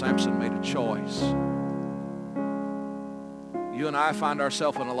 Samson made a choice. You and I find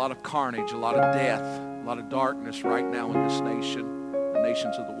ourselves in a lot of carnage, a lot of death, a lot of darkness right now in this nation, the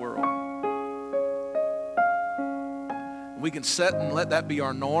nations of the world. We can sit and let that be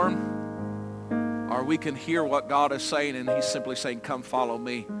our norm, or we can hear what God is saying, and He's simply saying, come follow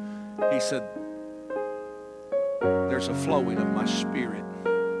me. He said, there's a flowing of my Spirit.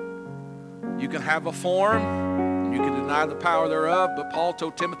 You can have a form, and you can deny the power thereof, but Paul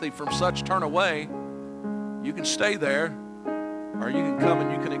told Timothy, from such turn away. You can stay there, or you can come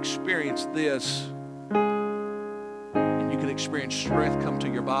and you can experience this, and you can experience strength come to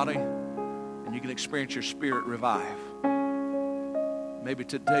your body, and you can experience your spirit revive. Maybe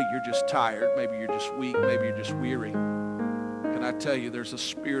today you're just tired, maybe you're just weak, maybe you're just weary. Can I tell you, there's a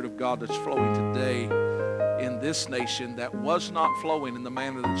Spirit of God that's flowing today in this nation that was not flowing in the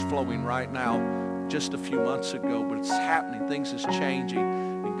manner that's flowing right now just a few months ago, but it's happening. Things is changing,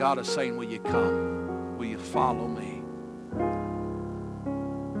 and God is saying, will you come? Will you follow me?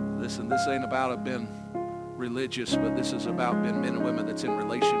 Listen, this ain't about being religious, but this is about being men and women that's in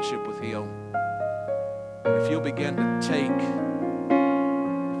relationship with Him. And if you'll begin to take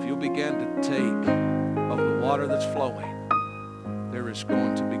of the water that's flowing, there is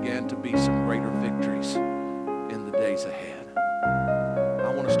going to begin to be some greater victories in the days ahead.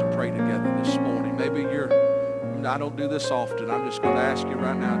 I want us to pray together this morning. Maybe I don't do this often. I'm just going to ask you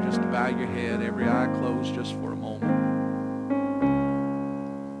right now just to bow your head, every eye closed just for a moment.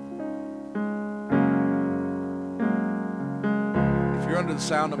 If you're under the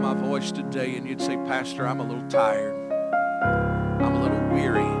sound of my voice today and you'd say, Pastor, I'm a little tired. I'm a little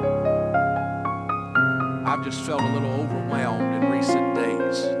weary. I've just felt a little overwhelmed in recent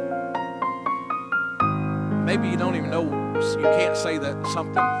days. Maybe you don't even know, you can't say that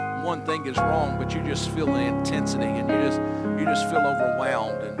one thing is wrong, but you just feel the intensity and you just feel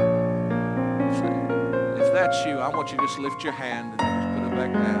overwhelmed. And if that's you, I want you to just lift your hand and just put it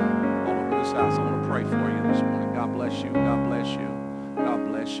back down all over this house. I want to pray for you this morning. God bless you. God bless you. God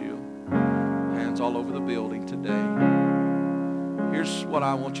bless you. Hands all over the building today. Here's what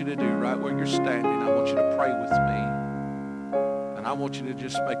I want you to do right where you're standing. I want you to pray with me. And I want you to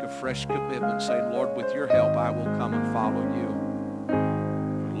just make a fresh commitment saying, Lord, with your help, I will come and follow you.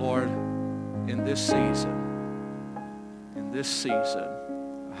 But Lord, in this season,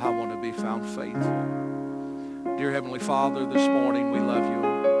 I want to be found faithful. Dear Heavenly Father, this morning we love you.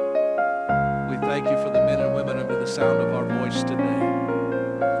 We thank you for the men and women under the sound of our voice today.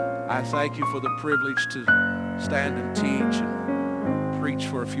 I thank you for the privilege to stand and teach and preach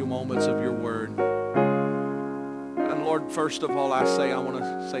for a few moments of your word. And Lord, first of all, I want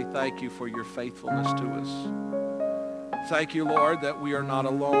to say thank you for your faithfulness to us. Thank you, Lord, that we are not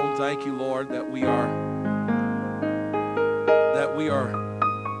alone. Thank you, Lord, that we are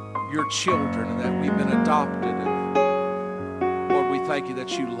your children and that we've been adopted. And Lord, we thank you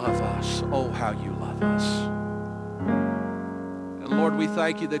that you love us. Oh, how you love us. And Lord, we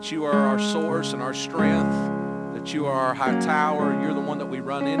thank you that you are our source and our strength, that you are our high tower. You're the one that we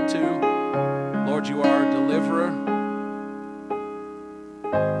run into. Lord, you are our deliverer.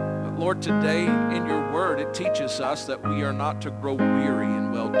 But Lord, today in your word, it teaches us that we are not to grow weary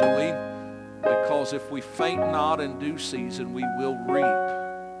in well-doing, because if we faint not in due season, we will reap.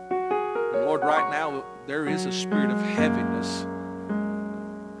 And Lord, Lord, right now there is a spirit of heaviness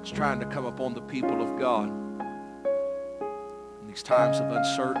that's trying to come upon the people of God in these times of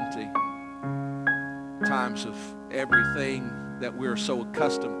uncertainty, times of everything that we're so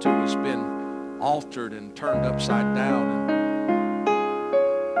accustomed to has been altered and turned upside down.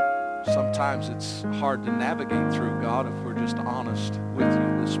 And sometimes it's hard to navigate through, God, if we're just honest with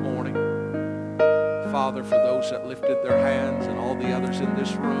you this morning. Father, for those that lifted their hands and all the others in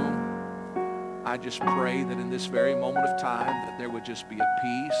this room, I just pray that in this very moment of time that there would just be a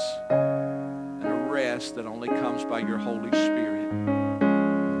peace and a rest that only comes by your Holy Spirit.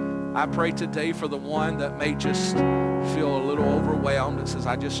 I pray today for the one that may just feel a little overwhelmed and says,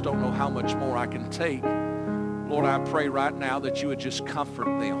 I just don't know how much more I can take. Lord, I pray right now that you would just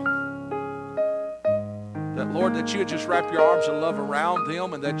comfort them. That, Lord, that you would just wrap your arms of love around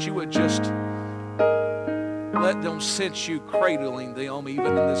them, and that you would just let them sense you cradling them even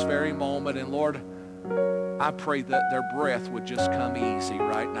in this very moment. And Lord, I pray that their breath would just come easy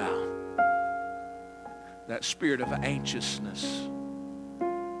right now. That spirit of anxiousness,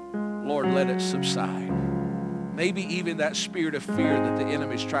 Lord, let it subside. Maybe even that spirit of fear that the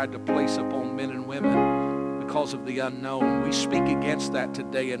enemy's tried to place upon men and women because of the unknown. We speak against that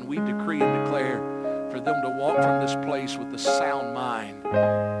today, and we decree and declare for them to walk from this place with a sound mind.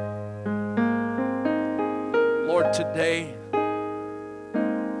 Lord, today,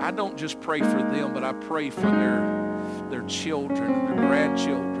 I don't just pray for them, but I pray for their children, their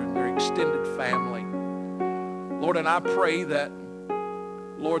grandchildren, their extended family. Lord, and I pray that,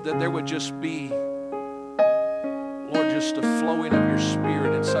 Lord, that there would just be, Lord, just a flowing of your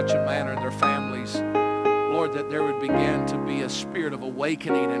spirit in such a manner in their families. Lord, that there would begin to be a spirit of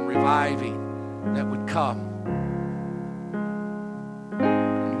awakening and reviving that would come.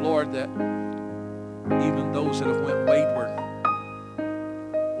 And Lord, that even those that have went wayward,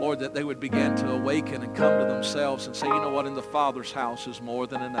 Lord, that they would begin to awaken and come to themselves and say, you know what, in the Father's house is more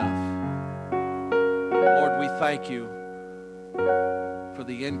than enough. Lord, we thank you for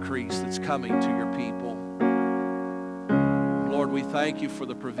the increase that's coming to your people. Lord, we thank you for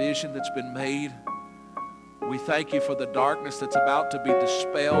the provision that's been made. We thank you for the darkness that's about to be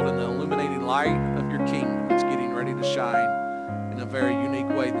dispelled and the illuminating light of your kingdom that's getting ready to shine in a very unique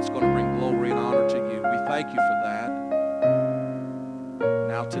way that's going to bring glory and honor to you. We thank you for that.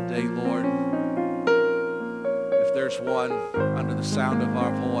 Now today, Lord, if there's one under the sound of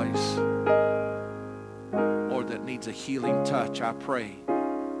our voice, Lord, that needs a healing touch, I pray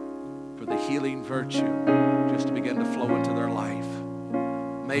for the healing virtue just to begin to flow into their life.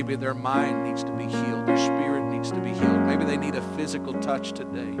 Maybe their mind needs to be healed. Their spirit needs to be healed. Maybe they need a physical touch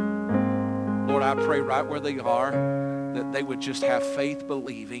today. Lord, I pray right where they are that they would just have faith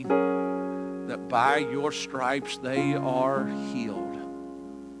believing that by your stripes they are healed.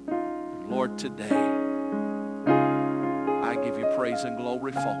 And Lord, today I give you praise and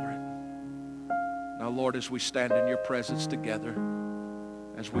glory for it. Now, Lord, as we stand in your presence together,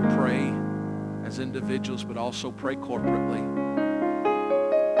 as we pray as individuals but also pray corporately,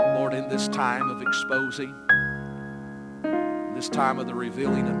 Lord, in this time of exposing, this time of the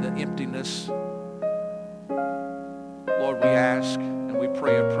revealing of the emptiness, Lord, we ask and we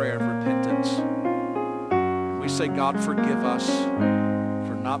pray a prayer of repentance. We say, God, forgive us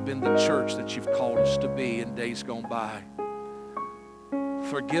for not being the church that you've called us to be in days gone by.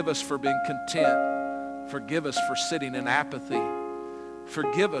 Forgive us for being content. Forgive us for sitting in apathy.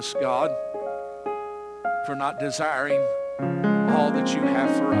 Forgive us, God, for not desiring all that you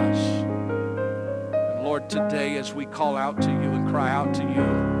have for us. And Lord, today as we call out to you and cry out to you,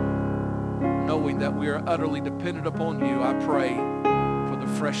 knowing that we are utterly dependent upon you, I pray for the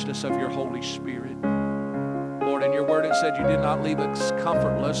freshness of your Holy Spirit. Lord, in your word it said you did not leave us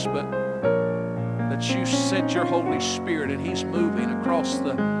comfortless, but that you sent your Holy Spirit, and he's moving across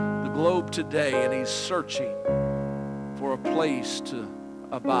the globe today, and he's searching for a place to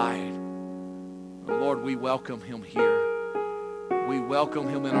abide. Lord, we welcome him here. We welcome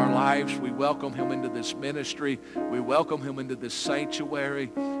him in our lives. We welcome him into this ministry. We welcome him into this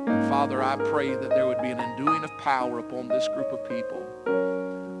sanctuary. And Father, I pray that there would be an enduing of power upon this group of people.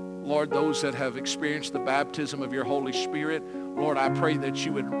 Lord, those that have experienced the baptism of your Holy Spirit, Lord, I pray that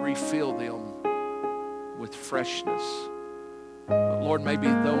you would refill them with freshness. But Lord, maybe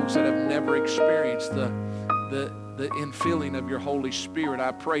those that have never experienced the infilling of your Holy Spirit,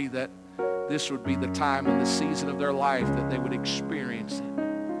 I pray that this would be the time and the season of their life that they would experience it.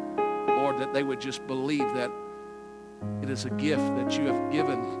 Lord, that they would just believe that it is a gift that you have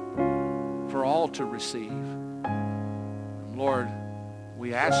given for all to receive. And Lord,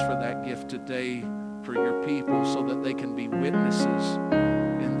 we ask for that gift today for your people so that they can be witnesses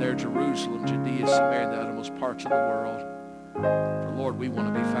in there, Jerusalem, Judea, Samaria, and the uttermost parts of the world. For Lord, we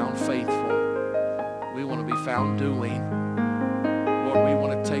want to be found faithful. We want to be found doing. Lord, we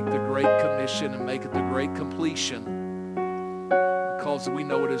want to take the Great Commission and make it the Great Completion, because we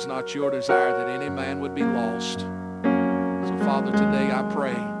know it is not your desire that any man would be lost. So, Father, today I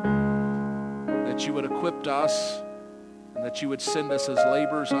pray that you would equip us and that you would send us as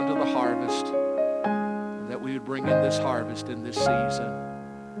laborers unto the harvest, and that we would bring in this harvest in this season.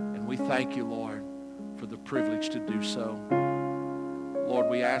 And we thank you, Lord, for the privilege to do so. Lord,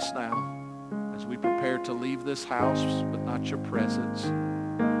 we ask now, as we prepare to leave this house, but not your presence,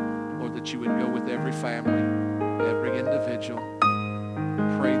 Lord, that you would go with every family, every individual.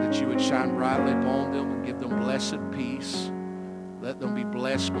 Pray that you would shine brightly upon them and give them blessed peace. Let them be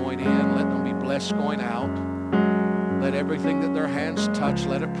blessed going in. Let them be blessed going out. Let everything that their hands touch,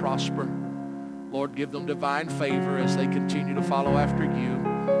 let it prosper. Lord, give them divine favor as they continue to follow after you.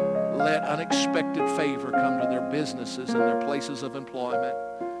 Let unexpected favor come to their businesses and their places of employment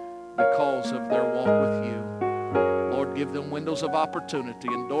because of their walk with you. Lord, give them windows of opportunity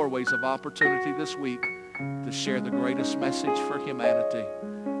and doorways of opportunity this week to share the greatest message for humanity,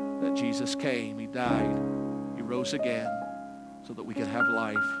 that Jesus came, he died, he rose again so that we can have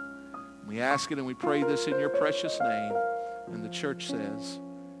life. We ask it and we pray this in your precious name. And the church says,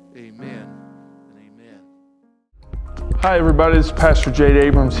 amen and amen. Hi everybody, this is Pastor Jade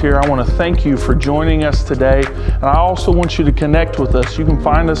Abrams here. I want to thank you for joining us today. And I also want you to connect with us. You can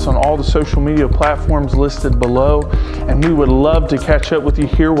find us on all the social media platforms listed below. And we would love to catch up with you,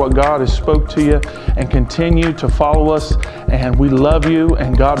 hear what God has spoke to you, and continue to follow us. And we love you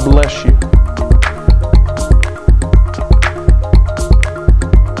and God bless you.